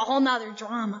started a whole nother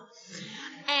drama.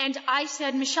 And I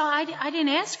said, Michelle, I didn't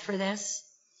ask for this.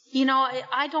 You know,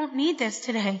 I don't need this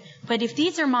today. But if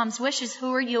these are Mom's wishes,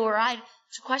 who are you or I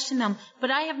to question them?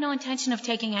 But I have no intention of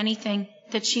taking anything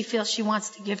that she feels she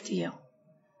wants to give to you.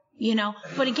 You know,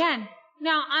 but again,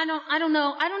 now I don't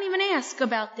know. I don't even ask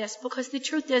about this, because the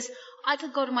truth is, I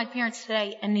could go to my parents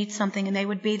today and need something and they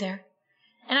would be there.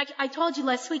 And I told you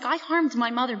last week, I harmed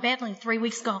my mother badly 3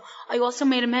 weeks ago. I also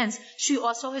made amends. She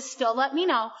also has still let me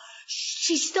know.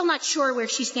 She's still not sure where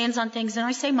she stands on things. And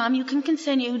I say, Mom, you can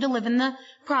continue to live in the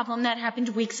problem that happened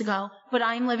weeks ago, but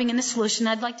I am living in the solution.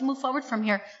 I'd like to move forward from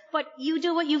here. But you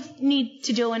do what you need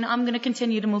to do, and I'm going to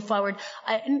continue to move forward.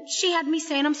 And she had me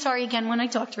saying I'm sorry again when I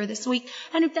talked to her this week.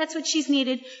 And if that's what she's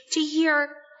needed to hear,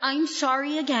 I'm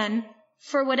sorry again,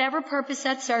 for whatever purpose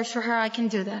that serves for her, I can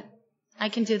do that. I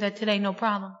can do that today, no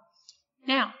problem.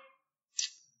 Now,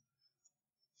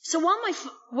 so while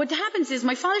what happens is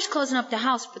my father's closing up the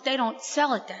house, but they don't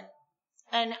sell it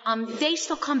then. And they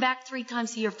still come back 3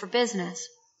 times a year for business.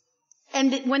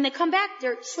 And when they come back,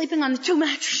 they're sleeping on the 2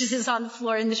 mattresses on the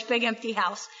floor in this big empty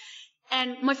house.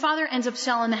 And my father ends up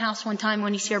selling the house one time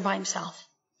when he's here by himself.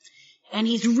 And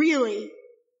he's really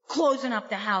closing up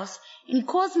the house. And he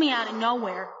calls me out of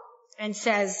nowhere and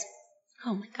says,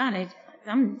 oh my God,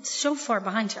 I'm so far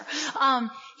behind here.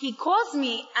 He calls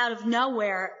me out of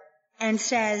nowhere and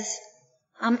says,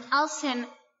 Allyson,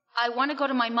 I want to go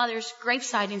to my mother's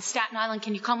graveside in Staten Island.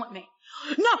 Can you come with me?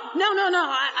 No.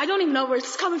 I don't even know where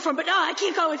it's coming from, but no, I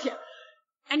can't go with you.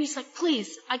 And he's like,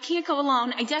 please, I can't go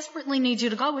alone. I desperately need you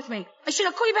to go with me.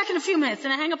 I'll call you back in a few minutes.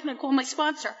 And I hang up and I call my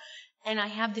sponsor. And I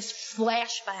have this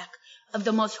flashback of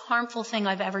the most harmful thing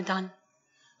I've ever done.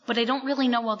 But I don't really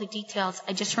know all the details.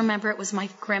 I just remember it was my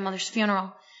grandmother's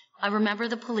funeral. I remember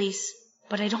the police,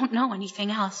 but I don't know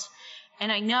anything else.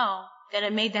 And I know that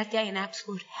I made that day an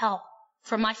absolute hell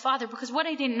for my father, because what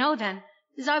I didn't know then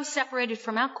is I was separated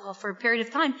from alcohol for a period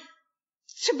of time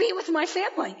to be with my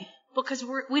family, because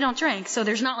we don't drink. So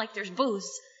there's not like there's booze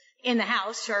in the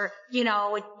house, or, you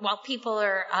know, while people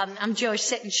are, I'm Jewish,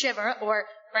 sit and shiver, or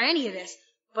any of this.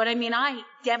 But I mean, I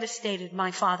devastated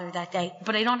my father that day,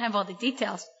 but I don't have all the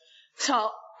details. So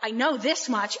I know this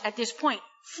much at this point.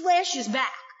 Flashes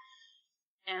back.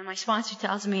 And my sponsor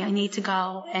tells me I need to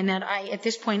go, and that I, at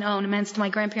this point, owe an amends to my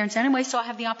grandparents anyway, so I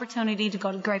have the opportunity to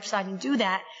go to the graveside and do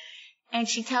that. And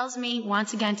she tells me,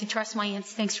 once again, to trust my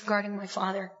instincts regarding my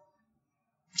father.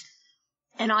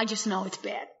 And I just know it's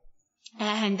bad.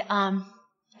 And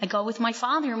I go with my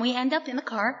father, and we end up in the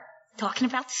car talking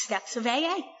about the steps of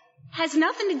AA. Has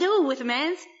nothing to do with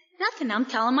amends. Nothing. I'm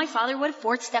telling my father what a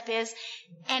 4th step is.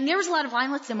 And there was a lot of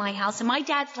violence in my house. And my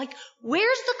dad's like,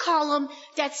 where's the column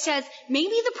that says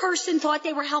maybe the person thought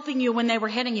they were helping you when they were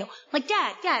hitting you? Like,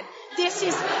 Dad, this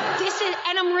is,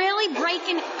 and I'm really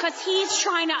breaking, because he's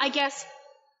trying to, I guess,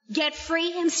 get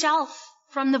free himself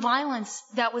from the violence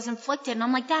that was inflicted. And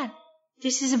I'm like, Dad,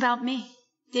 this is about me.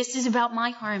 This is about my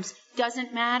harms.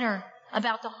 Doesn't matter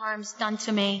about the harms done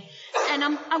to me.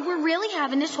 And we're really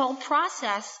having this whole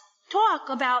talk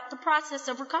about the process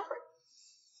of recovery.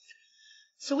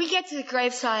 So we get to the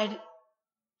graveside,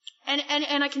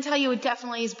 and I can tell you it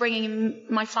definitely is bringing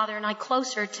my father and I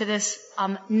closer to this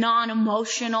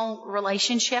non-emotional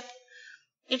relationship.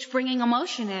 It's bringing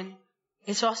emotion in.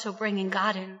 It's also bringing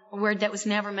God in, a word that was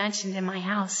never mentioned in my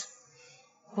house.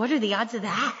 What are the odds of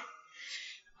that?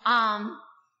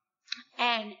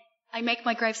 And I make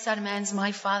my graveside amends,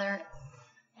 my father,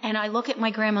 and I look at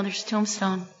my grandmother's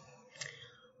tombstone.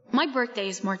 My birthday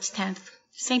is March 10th.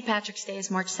 St. Patrick's Day is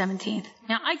March 17th.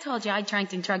 Now, I told you I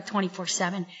drank and drugged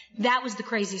 24/7. That was the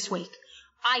craziest week.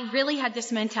 I really had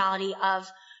this mentality of,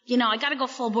 you know, I got to go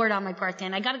full board on my birthday,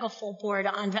 and I got to go full board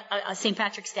on St.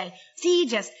 Patrick's Day. See,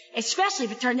 especially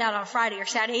if it turned out on Friday or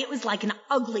Saturday, it was like an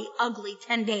ugly, ugly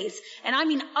 10 days. And I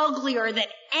mean uglier than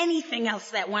anything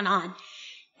else that went on.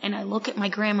 And I look at my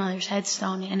grandmother's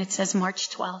headstone, and it says March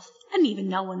 12th. I didn't even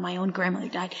know when my own grandmother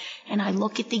died. And I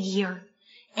look at the year.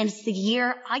 And it's the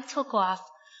year I took off.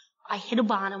 I hit a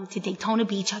bottom to Daytona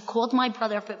Beach. I called my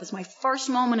brother up. It was my first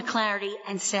moment of clarity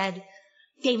and said,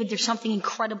 David, there's something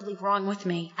incredibly wrong with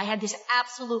me. I had this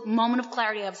absolute moment of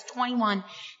clarity. I was 21.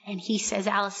 And he says,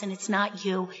 Allyson, it's not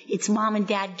you. It's Mom and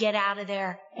Dad. Get out of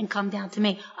there and come down to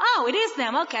me. Oh, it is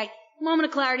them. Okay. Moment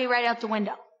of clarity right out the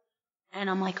window. And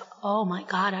I'm like, oh my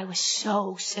God, I was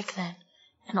so sick then.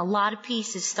 And a lot of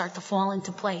pieces start to fall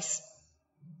into place.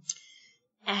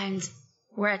 And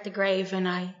we're at the grave, and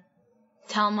I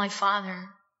tell my father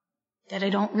that I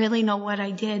don't really know what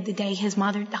I did the day his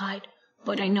mother died,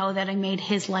 but I know that I made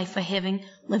his life a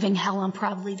living hell on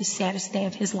probably the saddest day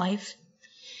of his life.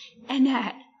 And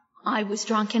that I was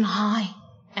drunk and high,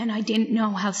 and I didn't know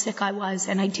how sick I was,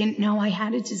 and I didn't know I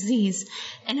had a disease.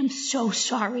 And I'm so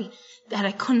sorry that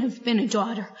I couldn't have been a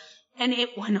daughter. And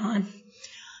it went on.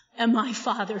 And my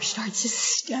father starts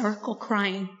hysterical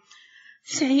crying,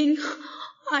 saying,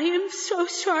 I am so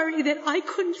sorry that I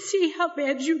couldn't see how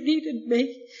bad you needed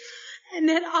me, and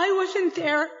that I wasn't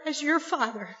there as your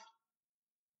father.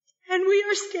 And we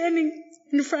are standing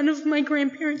in front of my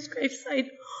grandparents' gravesite,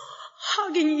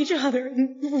 hugging each other,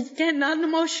 and again, not an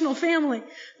emotional family.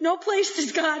 No place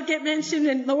does God get mentioned,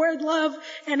 and the word love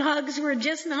and hugs were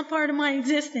just not part of my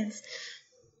existence.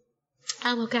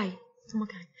 I'm okay.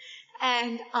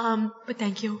 And, but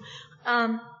thank you.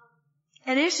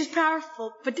 And this is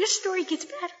powerful, but this story gets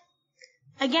better.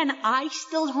 Again, I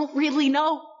still don't really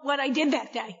know what I did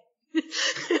that day.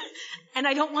 And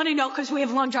I don't want to know because we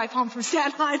have a long drive home from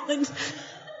Staten Island.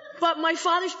 But my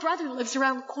father's brother lives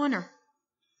around the corner.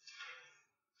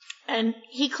 And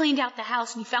he cleaned out the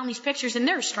house and he found these pictures, and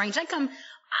they're strange. I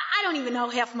don't even know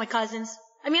half of my cousins.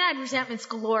 I mean, I had resentments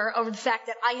galore over the fact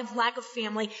that I have lack of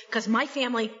family because my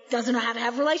family doesn't know how to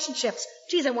have relationships.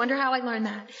 Geez, I wonder how I learned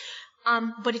that.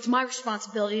 But it's my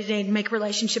responsibility today to make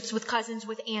relationships with cousins,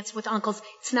 with aunts, with uncles.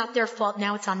 It's not their fault.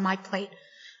 Now it's on my plate.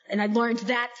 And I learned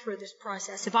that through this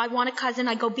process. If I want a cousin,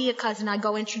 I go be a cousin. I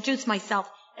go introduce myself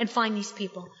and find these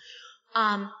people.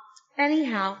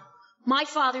 Anyhow, my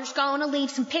father's going to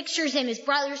leave some pictures in his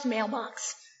brother's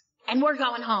mailbox. And we're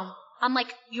going home. I'm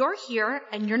like, you're here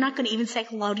and you're not going to even say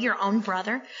hello to your own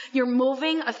brother. You're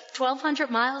moving 1,200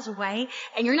 miles away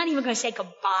and you're not even going to say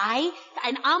goodbye.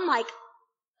 And I'm like,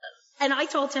 and I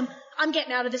told him, I'm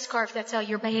getting out of this car if that's how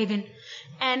you're behaving.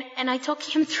 And I took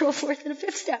him through a fourth and a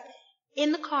fifth step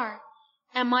in the car.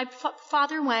 And my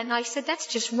father went, and I said, that's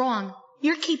just wrong.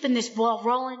 You're keeping this ball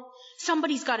rolling.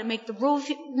 Somebody's got to make the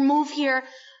move here.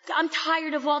 I'm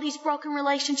tired of all these broken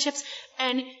relationships.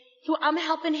 And I'm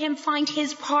helping him find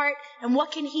his part. And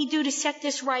what can he do to set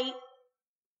this right?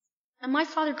 And my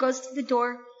father goes to the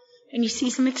door. And you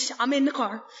see I'm in the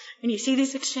car, and you see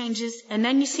these exchanges, and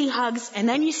then you see hugs, and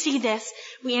then you see this.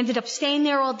 We ended up staying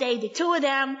there all day. The two of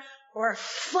them were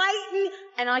fighting,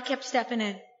 and I kept stepping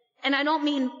in. And I don't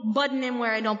mean butting in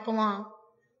where I don't belong.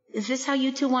 Is this how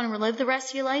you two want to relive the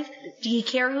rest of your life? Do you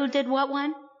care who did what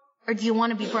when? Or do you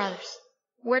want to be brothers?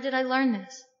 Where did I learn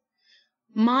this?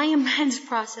 My amends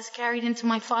process carried into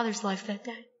my father's life that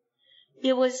day.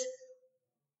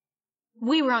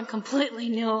 We were on completely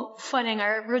new footing,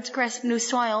 our roots grasped new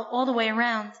soil all the way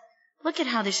around. Look at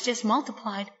how this just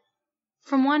multiplied.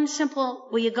 From one simple,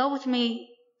 will you go with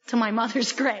me to my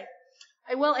mother's grave?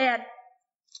 I will add,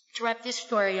 to wrap this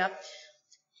story up,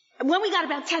 when we got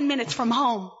about 10 minutes from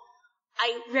home,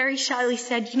 I very shyly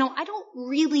said, I don't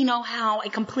really know how I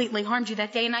completely harmed you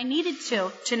that day, and I needed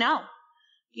to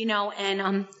know,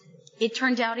 and it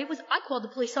turned out I called the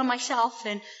police on myself,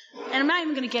 and I'm not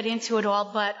even going to get into it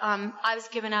all, but I was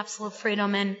given absolute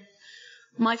freedom, and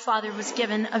my father was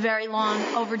given a very long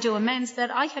overdue amends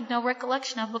that I had no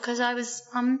recollection of because I was,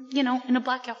 in a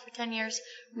blackout for 10 years,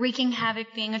 wreaking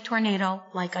havoc, being a tornado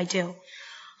like I do.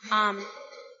 I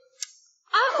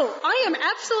am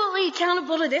absolutely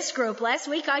accountable to this group. Last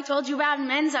week I told you about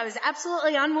amends I was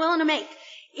absolutely unwilling to make.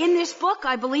 In this book,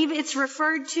 I believe it's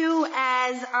referred to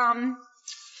as,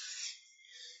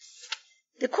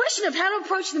 the question of how to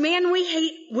approach the man we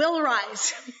hate will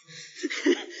arise.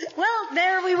 Well,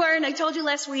 there we were, and I told you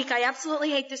last week, I absolutely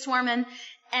hate this woman,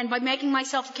 and by making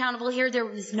myself accountable here, there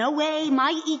was no way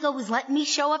my ego was letting me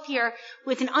show up here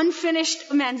with an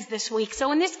unfinished amends this week.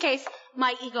 So in this case,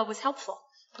 my ego was helpful,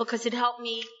 because it helped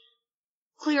me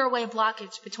clear away a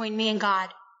blockage between me and God.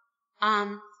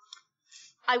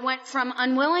 I went from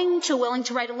unwilling to willing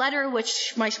to write a letter,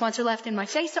 which my sponsor left in my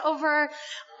face over,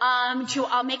 to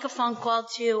I'll make a phone call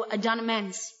to a done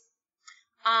amends.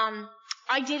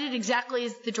 I did it exactly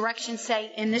as the directions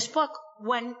say in this book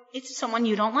when it's someone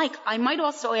you don't like. I might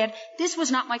also add, this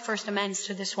was not my first amends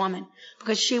to this woman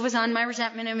because she was on my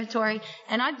resentment inventory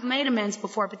and I've made amends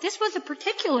before, but this was a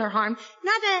particular harm.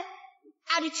 Not that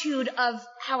attitude of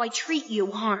how I treat you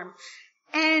harm.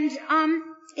 And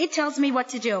it tells me what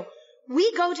to do.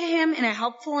 We go to him in a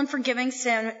helpful and forgiving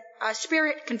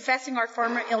spirit, confessing our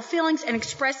former ill feelings and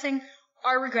expressing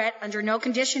our regret. Under no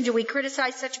condition do we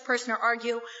criticize such a person or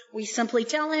argue. We simply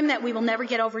tell him that we will never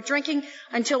get over drinking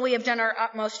until we have done our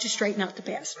utmost to straighten out the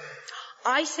past.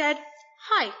 I said,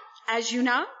 hi, as you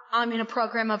know, I'm in a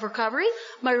program of recovery.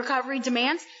 My recovery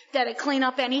demands that I clean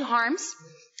up any harms,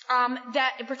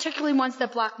 particularly ones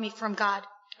that block me from God.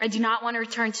 I do not want to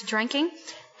return to drinking,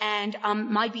 and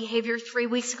my behavior 3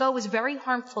 weeks ago was very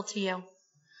harmful to you.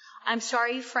 I'm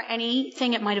sorry for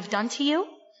anything it might have done to you.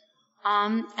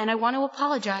 And I want to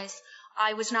apologize.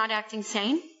 I was not acting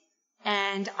sane,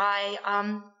 and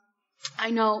I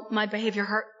know my behavior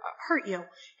hurt you.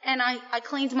 And I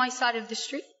cleaned my side of the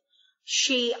street.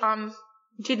 She,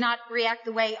 did not react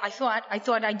the way I thought. I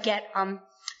thought I'd get,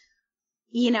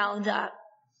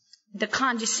 the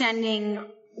condescending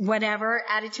whatever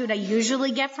attitude I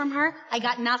usually get from her. I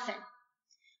got nothing.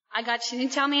 She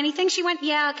didn't tell me anything. She went,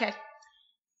 yeah, okay.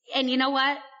 And you know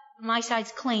what? My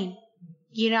side's clean.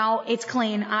 It's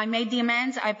clean. I made the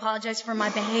amends. I apologize for my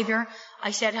behavior.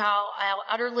 I said how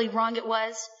utterly wrong it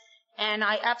was, and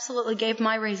I absolutely gave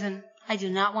my reason. I do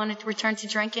not want to return to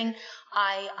drinking.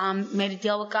 I made a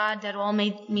deal with God that all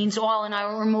means all, and I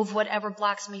will remove whatever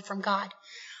blocks me from God.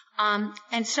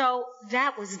 And so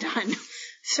that was done.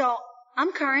 So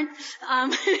I'm current.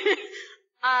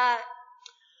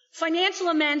 Financial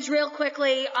amends real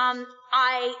quickly.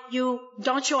 You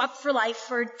don't show up for life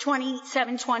for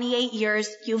 27, 28 years.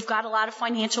 You've got a lot of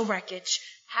financial wreckage.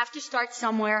 Have to start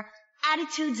somewhere.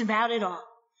 Attitudes about it all.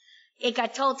 It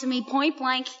got told to me point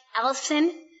blank,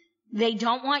 Allyson, they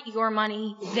don't want your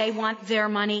money. They want their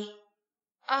money.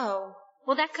 Oh,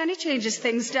 well, that kind of changes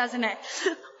things, doesn't it?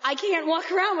 I can't walk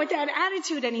around with that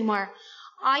attitude anymore.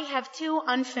 I have 2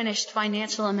 unfinished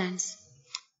financial amends.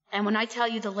 And when I tell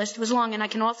you the list was long, and I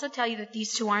can also tell you that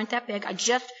these 2 aren't that big. I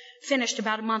just finished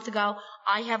about a month ago.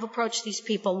 I have approached these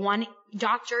people. One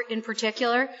doctor in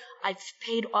particular, I've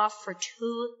paid off for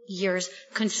 2 years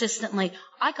consistently.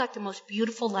 I got the most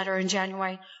beautiful letter in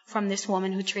January from this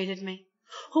woman who treated me,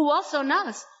 who also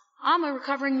knows I'm a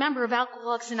recovering member of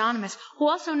Alcoholics Anonymous, who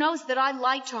also knows that I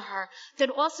lied to her, that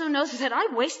also knows that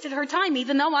I wasted her time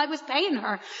even though I was paying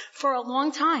her for a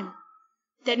long time,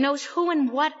 that knows who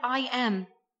and what I am.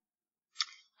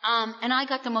 And I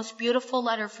got the most beautiful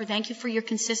letter for thank you for your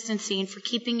consistency and for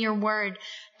keeping your word.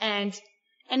 And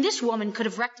this woman could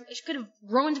have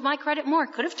ruined my credit more,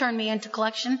 could have turned me into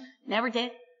collection. Never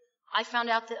did. I found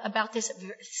out about this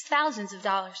thousands of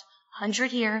dollars.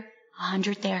 100 here,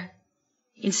 100 there.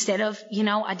 Instead of,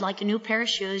 I'd like a new pair of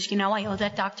shoes, I owe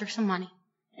that doctor some money.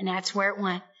 And that's where it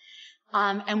went.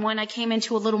 And when I came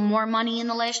into a little more money in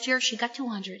the last year, she got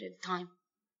 200 at a time.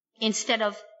 Instead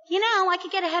of, I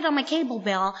could get ahead on my cable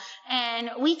bill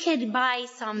and we could buy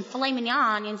some filet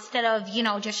mignon instead of,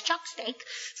 just chuck steak.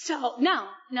 So, no,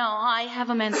 I have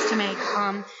amends to make.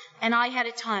 And I had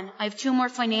a ton. I have 2 more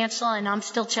financial and I'm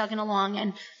still chugging along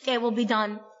and they will be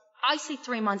done. I say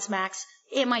 3 months max.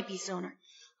 It might be sooner.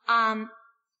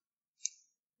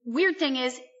 Weird thing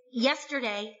is,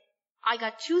 yesterday, I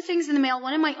got 2 things in the mail,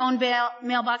 one in my own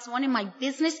mailbox, one in my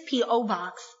business P.O.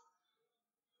 box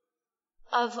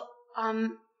of,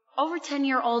 over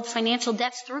 10-year-old financial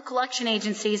debts through collection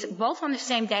agencies, both on the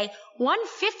same day. One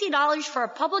 $50 for a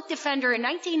public defender in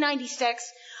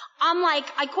 1996. I'm like,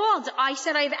 I called. I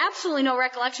said, I have absolutely no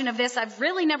recollection of this. I've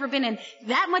really never been in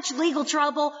that much legal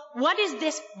trouble. What is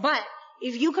this? But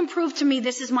if you can prove to me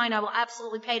this is mine, I will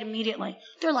absolutely pay it immediately.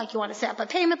 They're like, you want to set up a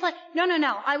payment plan?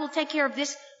 No. I will take care of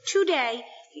this today.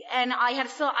 And I had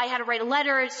to write a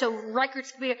letter so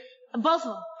records could be, both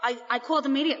of them. I called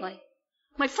immediately.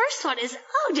 My first thought is,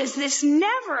 does this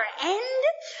never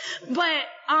end? But,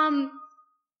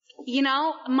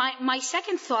 my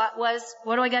second thought was,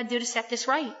 what do I got to do to set this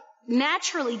right?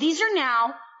 Naturally, these are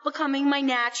now becoming my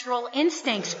natural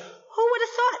instincts. Who would have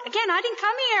thought? Again, I didn't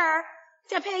come here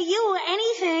to pay you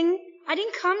anything. I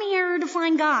didn't come here to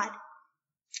find God.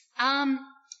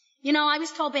 I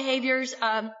was told behaviors,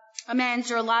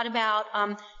 amends are a lot about,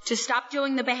 to stop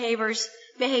doing the behaviors,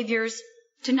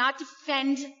 to not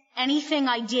defend anything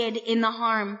I did in the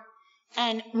harm.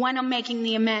 And when I'm making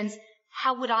the amends,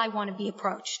 how would I want to be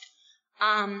approached?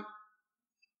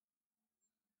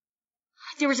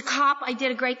 There was a cop I did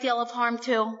a great deal of harm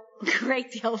to.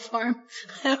 Great deal of harm.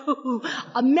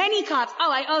 Many cops.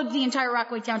 I owed the entire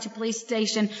Rockaway Township Police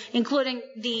Station, including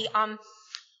the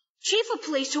chief of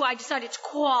police, who I decided to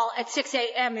call at 6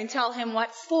 a.m. and tell him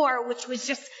what for, which was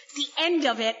just the end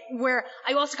of it, where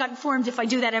I also got informed if I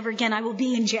do that ever again, I will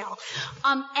be in jail.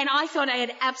 And I thought I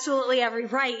had absolutely every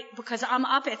right, because I'm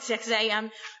up at 6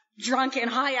 a.m., drunk and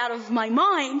high out of my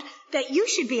mind, that you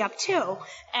should be up too.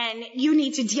 And you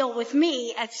need to deal with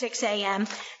me at 6 a.m.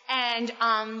 And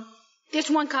this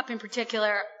one cop in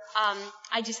particular,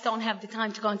 I just don't have the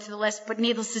time to go into the list, but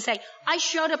needless to say, I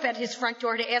showed up at his front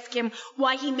door to ask him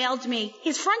why he mailed me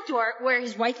his front door, where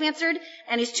his wife answered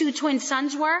and his 2 twin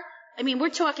sons were. I mean, we're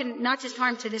talking not just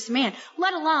harm to this man,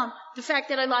 let alone the fact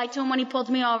that I lied to him when he pulled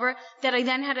me over, that I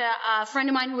then had a friend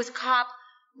of mine who was a cop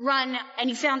run, and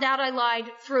he found out I lied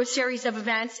through a series of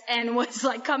events and was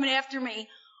like coming after me,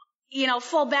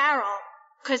 full barrel,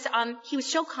 because he was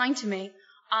so kind to me.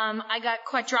 I got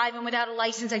caught driving without a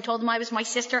license. I told him I was my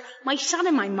sister. My son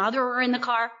and my mother were in the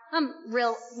car. I'm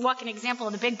real walking example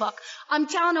of the big book. I'm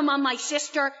telling him I'm my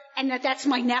sister and that's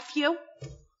my nephew.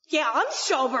 Yeah, I'm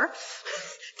sober.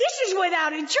 This is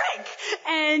without a drink.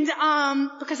 And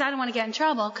because I don't want to get in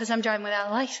trouble because I'm driving without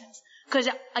a license. Because,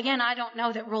 again, I don't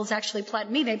know that rules actually apply to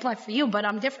me. They apply for you, but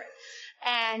I'm different.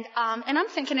 And I'm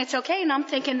thinking it's okay, and I'm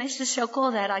thinking this is so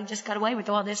cool that I just got away with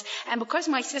all this. And because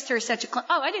my sister is such a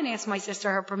I didn't ask my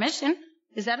sister her permission.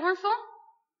 Is that harmful?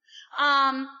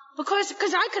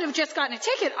 Because I could have just gotten a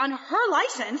ticket on her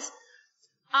license.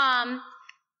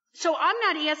 So I'm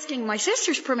not asking my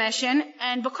sister's permission,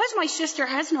 and because my sister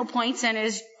has no points and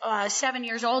is 7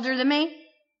 years older than me,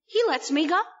 he lets me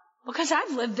go. Because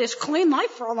I've lived this clean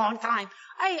life for a long time.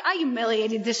 I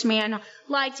humiliated this man,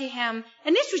 lied to him,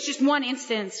 and this was just one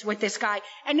instance with this guy.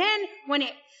 And then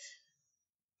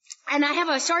and I have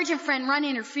a sergeant friend run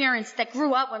interference that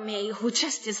grew up with me, who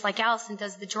just is like, Allyson,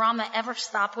 does the drama ever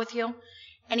stop with you?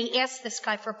 And he asks this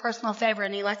guy for a personal favor,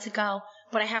 and he lets it go.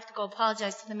 But I have to go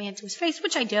apologize to the man to his face,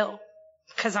 which I do,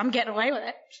 because I'm getting away with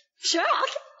it. Sure,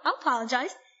 I'll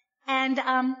apologize. And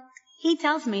he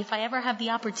tells me if I ever have the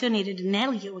opportunity to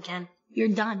nail you again, you're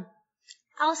done.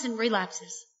 Allyson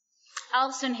relapses.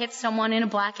 Allyson hits someone in a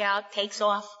blackout, takes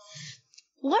off.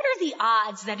 What are the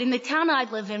odds that in the town I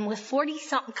live in with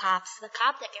 40-something cops, the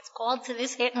cop that gets called to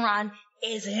this hit and run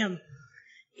is him?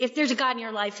 If there's a God in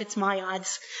your life, it's my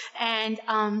odds. And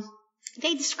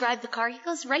they describe the car. He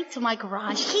goes right to my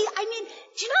garage. Do you know how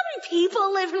many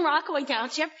people live in Rockaway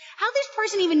Township? How this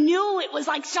person even knew it was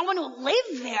like someone who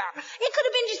lived there? It could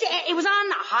have been just, it was on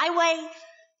the highway.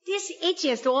 It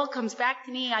just all comes back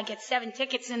to me. I get 7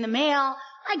 tickets in the mail.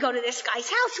 I go to this guy's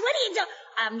house. What do you do?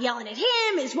 I'm yelling at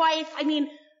him, his wife.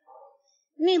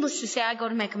 Needless to say, I go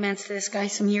to make amends to this guy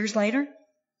some years later.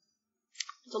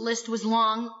 The list was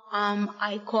long.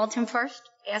 I called him first,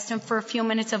 asked him for a few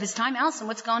minutes of his time. Allyson,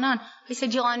 what's going on? I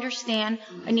said, you'll understand.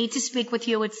 I need to speak with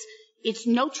you. It's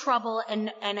no trouble,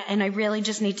 and I really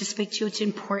just need to speak to you. It's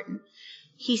important.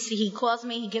 He calls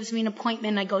me, he gives me an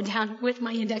appointment, I go down with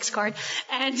my index card,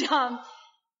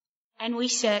 and we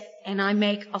sit, and I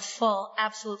make a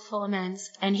absolute full amends.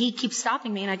 And he keeps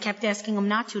stopping me, and I kept asking him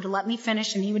not to let me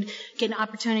finish, and he would get an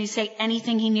opportunity to say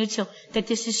anything he knew to, that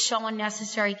this is so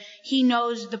unnecessary. He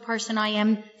knows the person I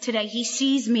am today. He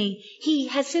sees me. He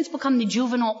has since become the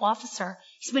juvenile officer.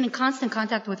 He's been in constant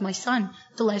contact with my son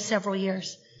the last several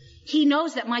years. He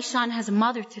knows that my son has a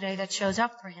mother today that shows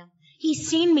up for him. He's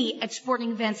seen me at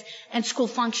sporting events and school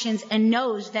functions and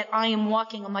knows that I am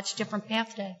walking a much different path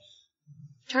today.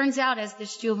 Turns out, as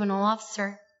this juvenile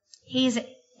officer, he's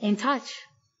in touch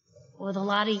with a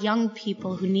lot of young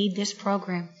people who need this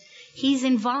program. He's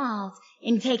involved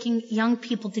in taking young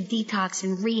people to detox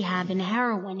and rehab and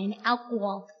heroin and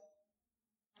alcohol.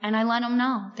 And I let him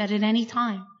know that at any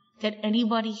time that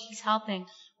anybody he's helping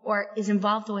or is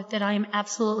involved with, that I am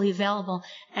absolutely available.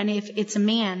 And if it's a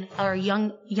man or a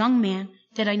young man,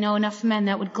 that I know enough men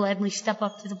that would gladly step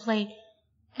up to the plate.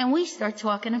 And we start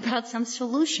talking about some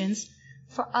solutions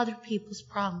for other people's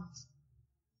problems.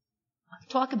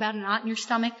 Talk about a knot in your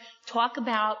stomach. Talk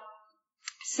about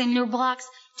cinder blocks.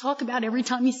 Talk about every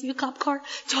time you see a cop car.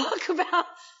 Talk about,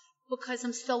 because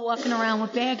I'm still walking around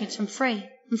with baggage. I'm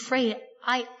afraid.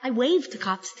 I waved to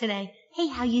cops today. Hey,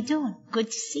 how you doing? Good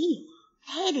to see you.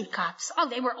 Hated cops. Oh,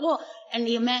 they were all, and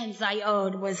the amends I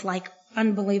owed was like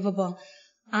unbelievable.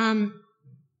 My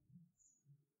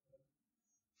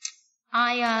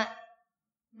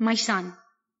son.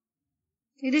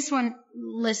 This one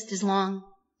list is long.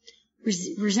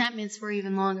 Resentments were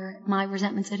even longer. My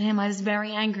resentments at him. I was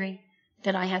very angry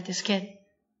that I had this kid.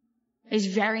 I was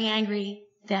very angry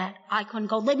that I couldn't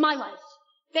go live my life.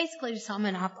 Basically, to sum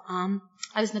it up, I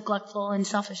was neglectful and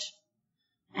selfish.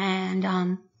 And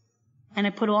I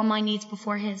put all my needs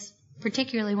before his,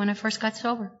 particularly when I first got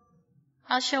sober.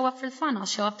 I'll show up for the fun. I'll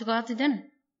show up to go out to dinner.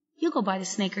 You go buy the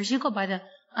sneakers. You go buy the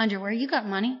underwear. You got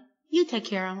money. You take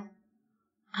care of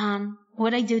them.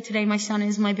 What I do today, my son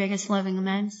is my biggest living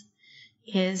amends,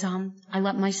 is I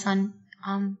let my son,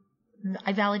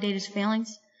 I validate his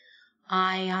feelings.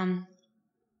 I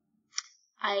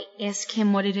ask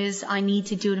him what it is I need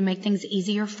to do to make things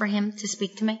easier for him to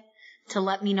speak to me, to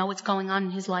let me know what's going on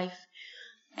in his life.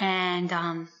 And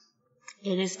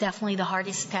it is definitely the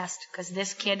hardest test, because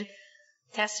this kid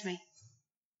tests me.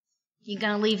 You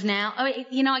gonna leave now? Oh,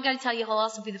 you know, I gotta tell you, he'll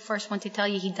also be the first one to tell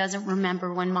you he doesn't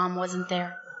remember when Mom wasn't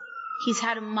there. He's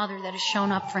had a mother that has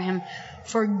shown up for him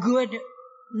for a good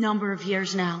number of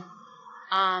years now.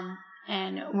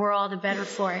 And we're all the better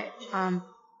for it.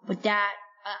 But that,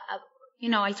 you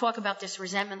know, I talk about this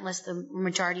resentment list. The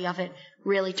majority of it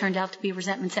really turned out to be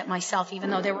resentments at myself, even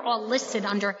though they were all listed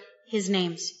under his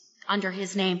names. Under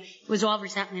his name. It was all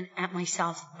resentment at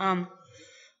myself.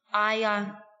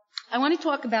 I want to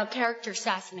talk about character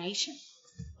assassination,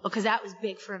 because that was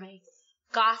big for me.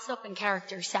 Gossip and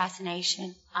character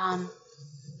assassination. I'm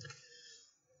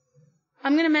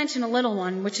going to mention a little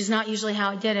one, which is not usually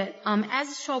how I did it. As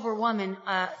a sober woman,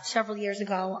 several years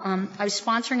ago, I was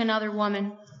sponsoring another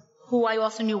woman who I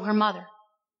also knew her mother.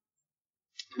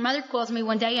 Her mother calls me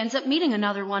one day, ends up meeting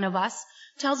another one of us,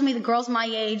 tells me the girl's my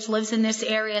age, lives in this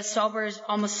area, sober is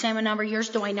almost the same number of years.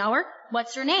 Do I know her?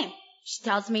 What's her name? She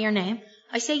tells me her name.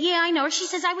 I say, yeah, I know her. She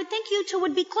says, I would think you two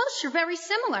would be close. You're very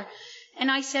similar. And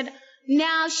I said,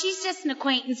 no, she's just an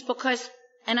acquaintance because,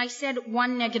 and I said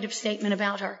one negative statement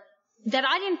about her that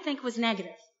I didn't think was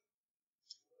negative.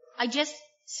 I just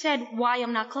said why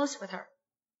I'm not close with her.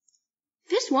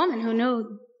 This woman who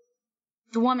knew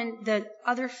the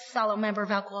other fellow member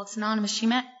of Alcoholics Anonymous she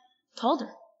met, told her.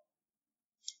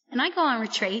 And I go on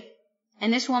retreat,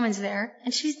 and this woman's there,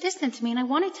 and she's distant to me, and I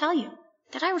want to tell you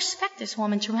that I respect this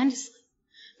woman tremendously.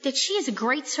 That she is a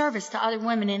great service to other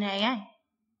women in AA.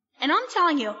 And I'm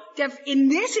telling you that in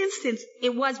this instance,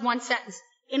 it was one sentence.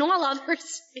 In all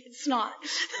others, it's not.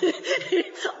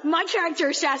 My character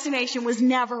assassination was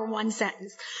never one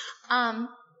sentence.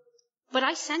 But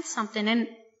I sensed something, and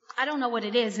I don't know what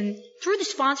it is. And through the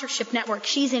sponsorship network,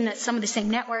 she's in some of the same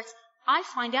networks, I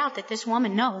find out that this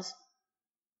woman knows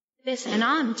this, and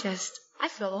I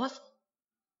feel awful.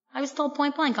 I was told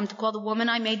point blank, I'm to call the woman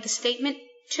I made the statement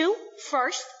to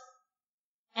first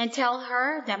and tell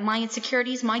her that my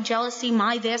insecurities, my jealousy,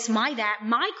 my this, my that,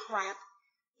 my crap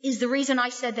is the reason I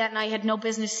said that, and I had no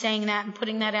business saying that and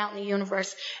putting that out in the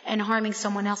universe and harming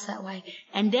someone else that way.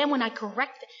 And then when I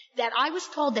corrected that, I was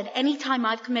told that any time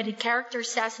I've committed character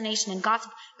assassination and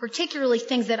gossip, particularly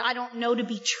things that I don't know to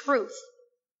be truth,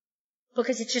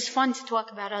 because it's just fun to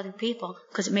talk about other people,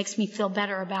 because it makes me feel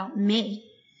better about me,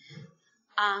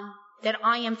 that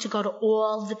I am to go to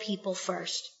all the people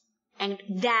first. And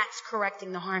that's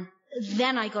correcting the harm.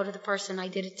 Then I go to the person I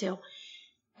did it to.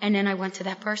 And then I went to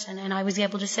that person, and I was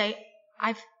able to say,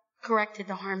 I've corrected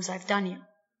the harms I've done you.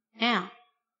 Now,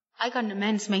 I got an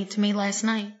amends made to me last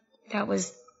night. That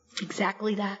was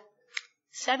exactly that.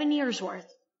 7 years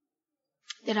worth.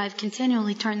 That I've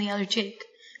continually turned the other cheek.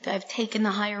 That I've taken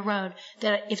the higher road.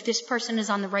 That if this person is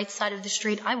on the right side of the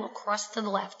street, I will cross to the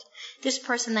left. This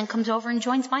person then comes over and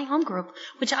joins my home group,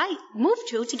 which I moved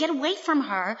to get away from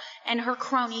her and her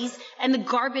cronies and the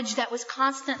garbage that was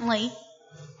constantly,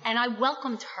 and I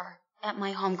welcomed her at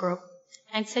my home group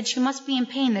and said she must be in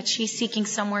pain, that she's seeking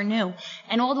somewhere new.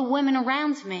 And all the women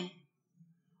around me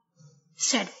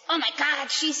said, oh my God,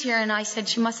 she's here. And I said,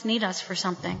 she must need us for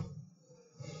something.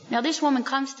 Now this woman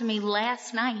comes to me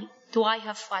last night. Do I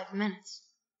have 5 minutes?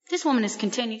 This woman has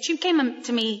continued. She came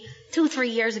to me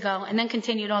 2-3 years ago and then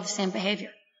continued all the same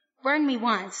behavior. Burn me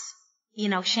once,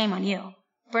 shame on you.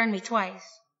 Burn me twice,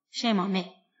 shame on me.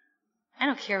 I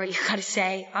don't care what you got to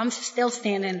say. I'm still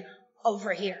standing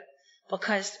over here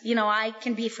because, I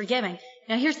can be forgiving.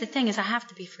 Now, here's the thing is I have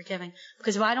to be forgiving,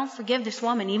 because if I don't forgive this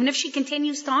woman, even if she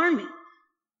continues to harm me,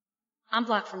 I'm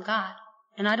blocked from God,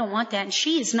 and I don't want that. And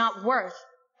she is not worth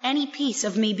any piece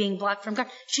of me being blocked from God.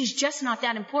 She's just not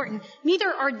that important. Neither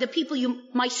are the people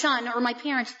my son or my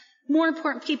parents, more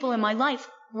important people in my life,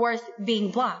 worth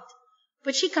being blocked.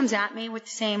 But she comes at me with the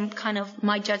same kind of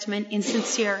my judgment,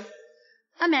 insincere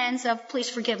amends of please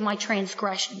forgive my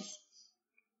transgressions.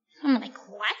 I'm like,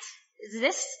 what is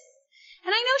this?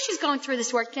 And I know she's going through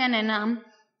this work again, and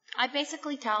I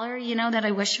basically tell her, that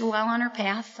I wish her well on her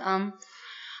path.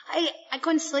 I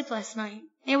couldn't sleep last night.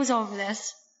 It was over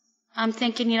this. I'm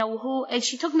thinking, and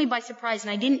she took me by surprise,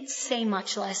 and I didn't say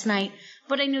much last night,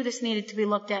 but I knew this needed to be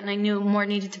looked at, and I knew more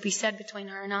needed to be said between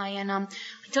her and I. And I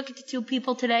took it to 2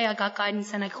 people today. I got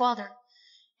guidance, and I called her.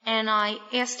 And I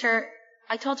asked her,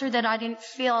 I told her that I didn't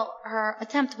feel her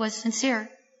attempt was sincere,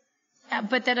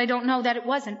 but that I don't know that it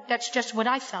wasn't. That's just what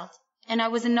I felt. And I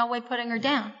was in no way putting her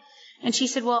down. And she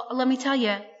said, well, let me tell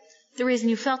you, the reason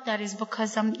you felt that is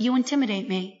because you intimidate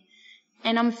me.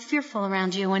 And I'm fearful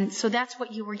around you. And so that's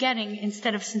what you were getting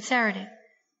instead of sincerity.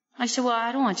 I said, well,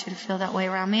 I don't want you to feel that way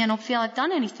around me. I don't feel I've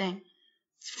done anything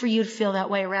for you to feel that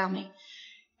way around me.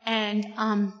 And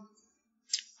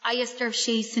I asked her if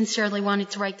she sincerely wanted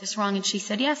to right this wrong, and she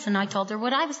said yes. And I told her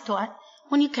what I was taught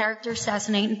when you character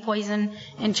assassinate and poison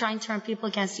and try and turn people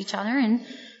against each other. And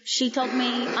she told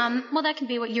me, well, that can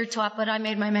be what you're taught, but I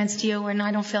made my amends to you, and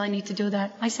I don't feel I need to do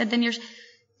that. I said, then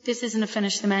this isn't a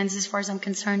finished amends as far as I'm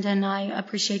concerned, and I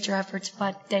appreciate your efforts,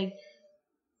 but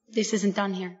this isn't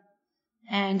done here.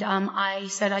 And I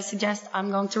said, I suggest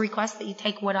I'm going to request that you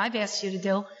take what I've asked you to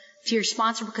do to your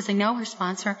sponsor, because I know her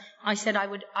sponsor. I said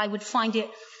I would find it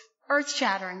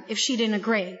earth-shattering if she didn't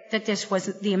agree that this was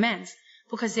the amends,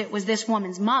 because it was this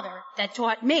woman's mother that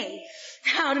taught me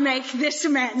how to make this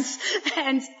amends,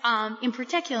 and in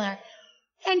particular.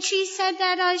 And she said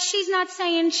that she's not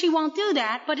saying she won't do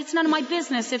that, but it's none of my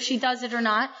business if she does it or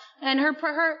not. And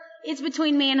it's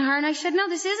between me and her. And I said, no,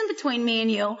 this isn't between me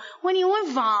and you. When you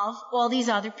involve all these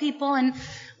other people, and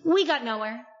we got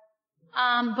nowhere.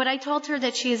 But I told her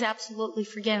that she is absolutely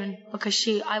forgiven, because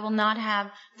I will not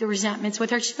have the resentments with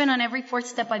her. She's been on every fourth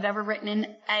step I've ever written in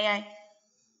AA.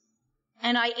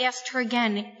 And I asked her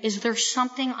again, is there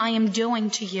something I am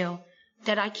doing to you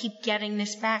that I keep getting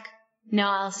this back? No,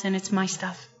 Allyson, it's my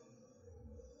stuff.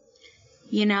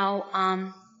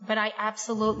 But I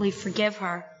absolutely forgive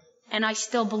her. And I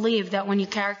still believe that when you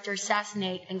character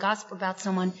assassinate and gossip about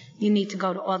someone, you need to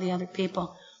go to all the other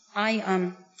people.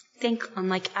 I think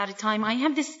I'm out of time. I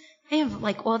have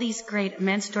all these great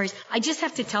amends stories. I just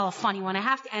have to tell a funny one. I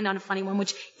have to end on a funny one,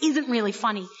 which isn't really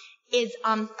funny.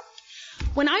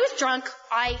 When I was drunk,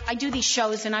 I do these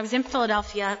shows, and I was in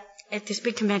Philadelphia at this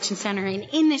big convention center, and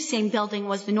in this same building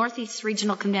was the Northeast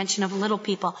Regional Convention of Little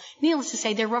People. Needless to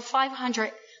say, there were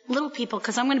 500 little people,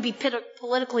 because I'm going to be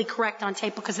politically correct on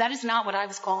tape, because that is not what I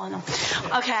was calling them.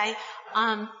 Okay?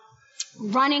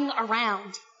 Running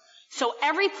around. So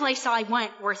every place I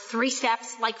went were 3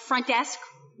 steps, like front desk,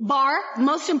 bar,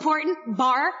 most important,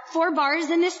 bar, 4 bars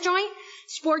in this joint,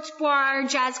 sports bar,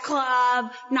 jazz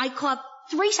club, nightclub,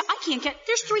 there's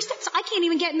 3 steps. I can't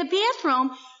even get in the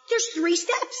bathroom. There's 3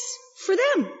 steps for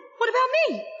them. What about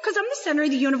me? Because I'm the center of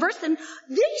the universe, and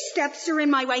these steps are in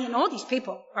my way, and all these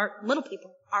little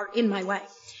people are in my way.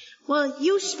 Well,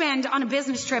 you spend on a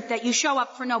business trip that you show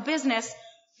up for no business,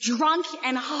 drunk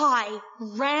and high,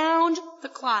 round the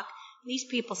clock. These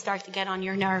people start to get on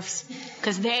your nerves,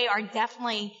 because they are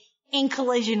definitely in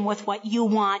collision with what you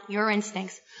want, your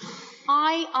instincts.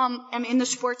 I am in the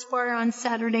sports bar on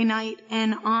Saturday night,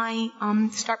 and I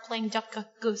start playing Duck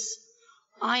Goose.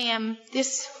 I am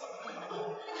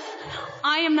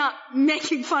not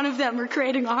making fun of them or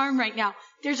creating harm right now.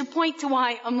 There's a point to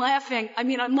why I'm laughing. I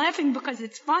mean, I'm laughing because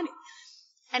it's funny.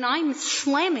 And I'm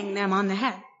slamming them on the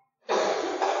head.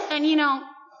 And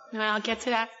I'll get to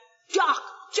that.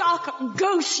 Duck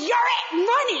Goose, you're it!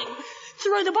 Running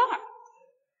through the bar.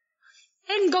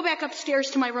 And go back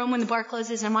upstairs to my room when the bar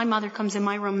closes, and my mother comes in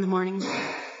my room in the morning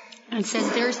and says,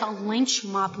 there's a lynch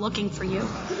mob looking for you.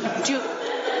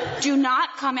 Do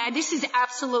not come out. This is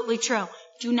absolutely true.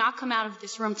 Do not come out of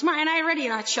this room tomorrow. And I already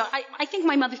not show. I think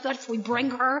my mother thought if we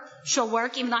bring her, she'll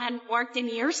work, even though I hadn't worked in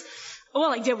years.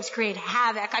 All I did was create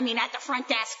havoc. At the front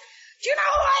desk. Do you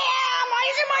know who I am? I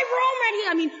was in my room right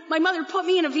here. My mother put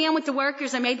me in a van with the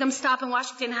workers. I made them stop in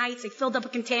Washington Heights. I filled up a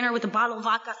container with a bottle of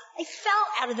vodka. I fell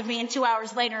out of the van 2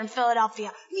 hours later in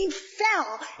Philadelphia.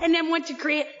 Fell. And then went to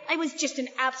create. I was just an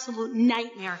absolute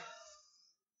nightmare.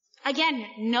 Again,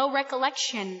 no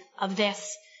recollection of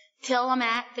this till I'm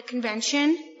at the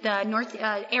convention, the North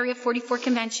Area 44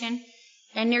 convention,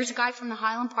 and there's a guy from the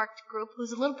Highland Park group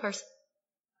who's a little person.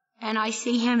 And I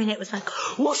see him, and it was like,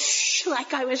 whoosh,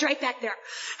 like I was right back there.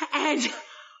 And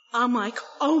I'm like,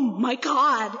 oh my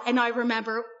God. And I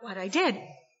remember what I did.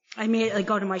 I immediately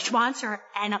go to my sponsor,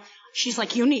 and she's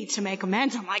like, you need to make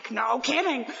amends. I'm like, no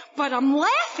kidding. But I'm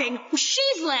laughing.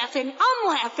 She's laughing. I'm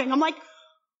laughing. I'm like,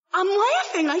 I'm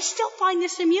laughing. I still find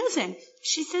this amusing.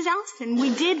 She says, Allyson,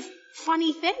 we did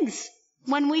funny things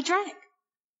when we drank.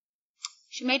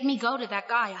 She made me go to that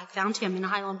guy. I found him in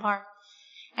Highland Park.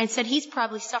 And said he's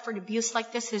probably suffered abuse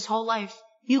like this his whole life.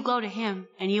 You go to him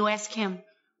and you ask him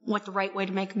what the right way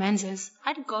to make amends is. I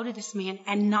had to go to this man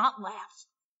and not laugh.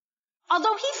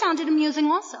 Although he found it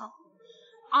amusing also.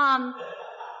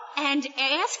 And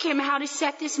ask him how to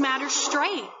set this matter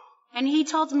straight. And he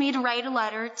told me to write a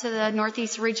letter to the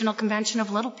Northeast Regional Convention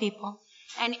of Little People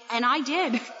And I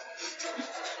did.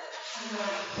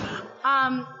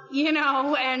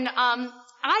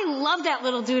 I love that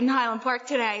little dude in Highland Park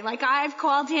today. Like, I've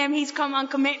called him, he's come on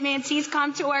commitments, he's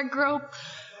come to our group.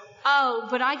 Oh,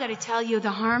 but I gotta tell you,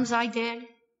 the harms I did.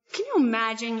 Can you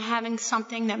imagine having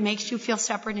something that makes you feel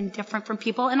separate and different from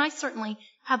people? And I certainly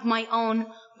have my own,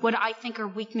 what I think are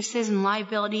weaknesses and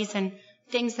liabilities and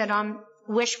things that I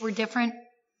wish were different.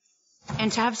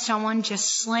 And to have someone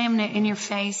just slamming it in your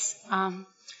face,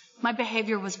 my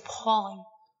behavior was appalling.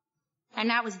 And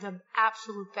that was the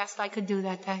absolute best I could do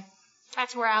that day.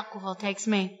 That's where alcohol takes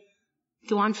me.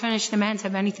 Do unfinished amends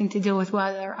have anything to do with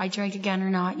whether I drink again or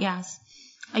not? Yes.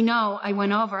 I know I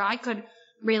went over. I could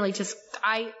really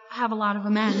I have a lot of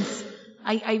amends.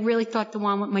 I really thought the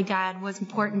one with my dad was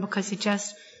important because it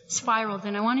just spiraled.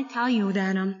 And I want to tell you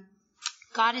that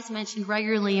God is mentioned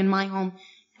regularly in my home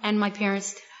and my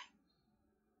parents today.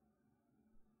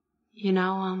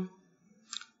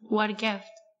 What a gift.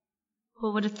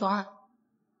 Who would have thought?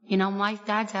 My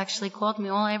dad's actually called me.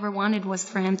 All I ever wanted was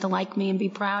for him to like me and be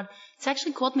proud. He's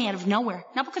actually called me out of nowhere.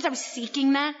 Not because I was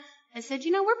seeking that. I said,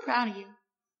 we're proud of you.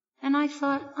 And I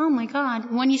thought, oh my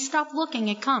God, when you stop looking,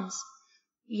 it comes.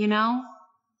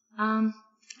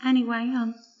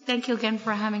 Anyway, thank you again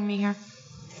for having me here.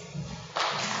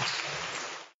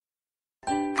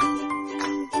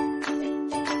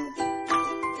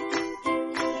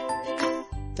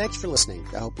 Thanks for listening.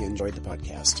 I hope you enjoyed the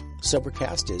podcast.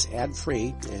 Sobercast is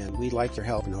ad-free, and we'd like your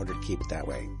help in order to keep it that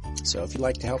way. So if you'd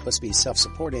like to help us be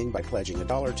self-supporting by pledging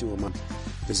 $1 or $2 a month,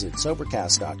 visit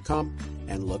Sobercast.com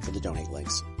and look for the donate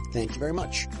links. Thank you very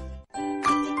much.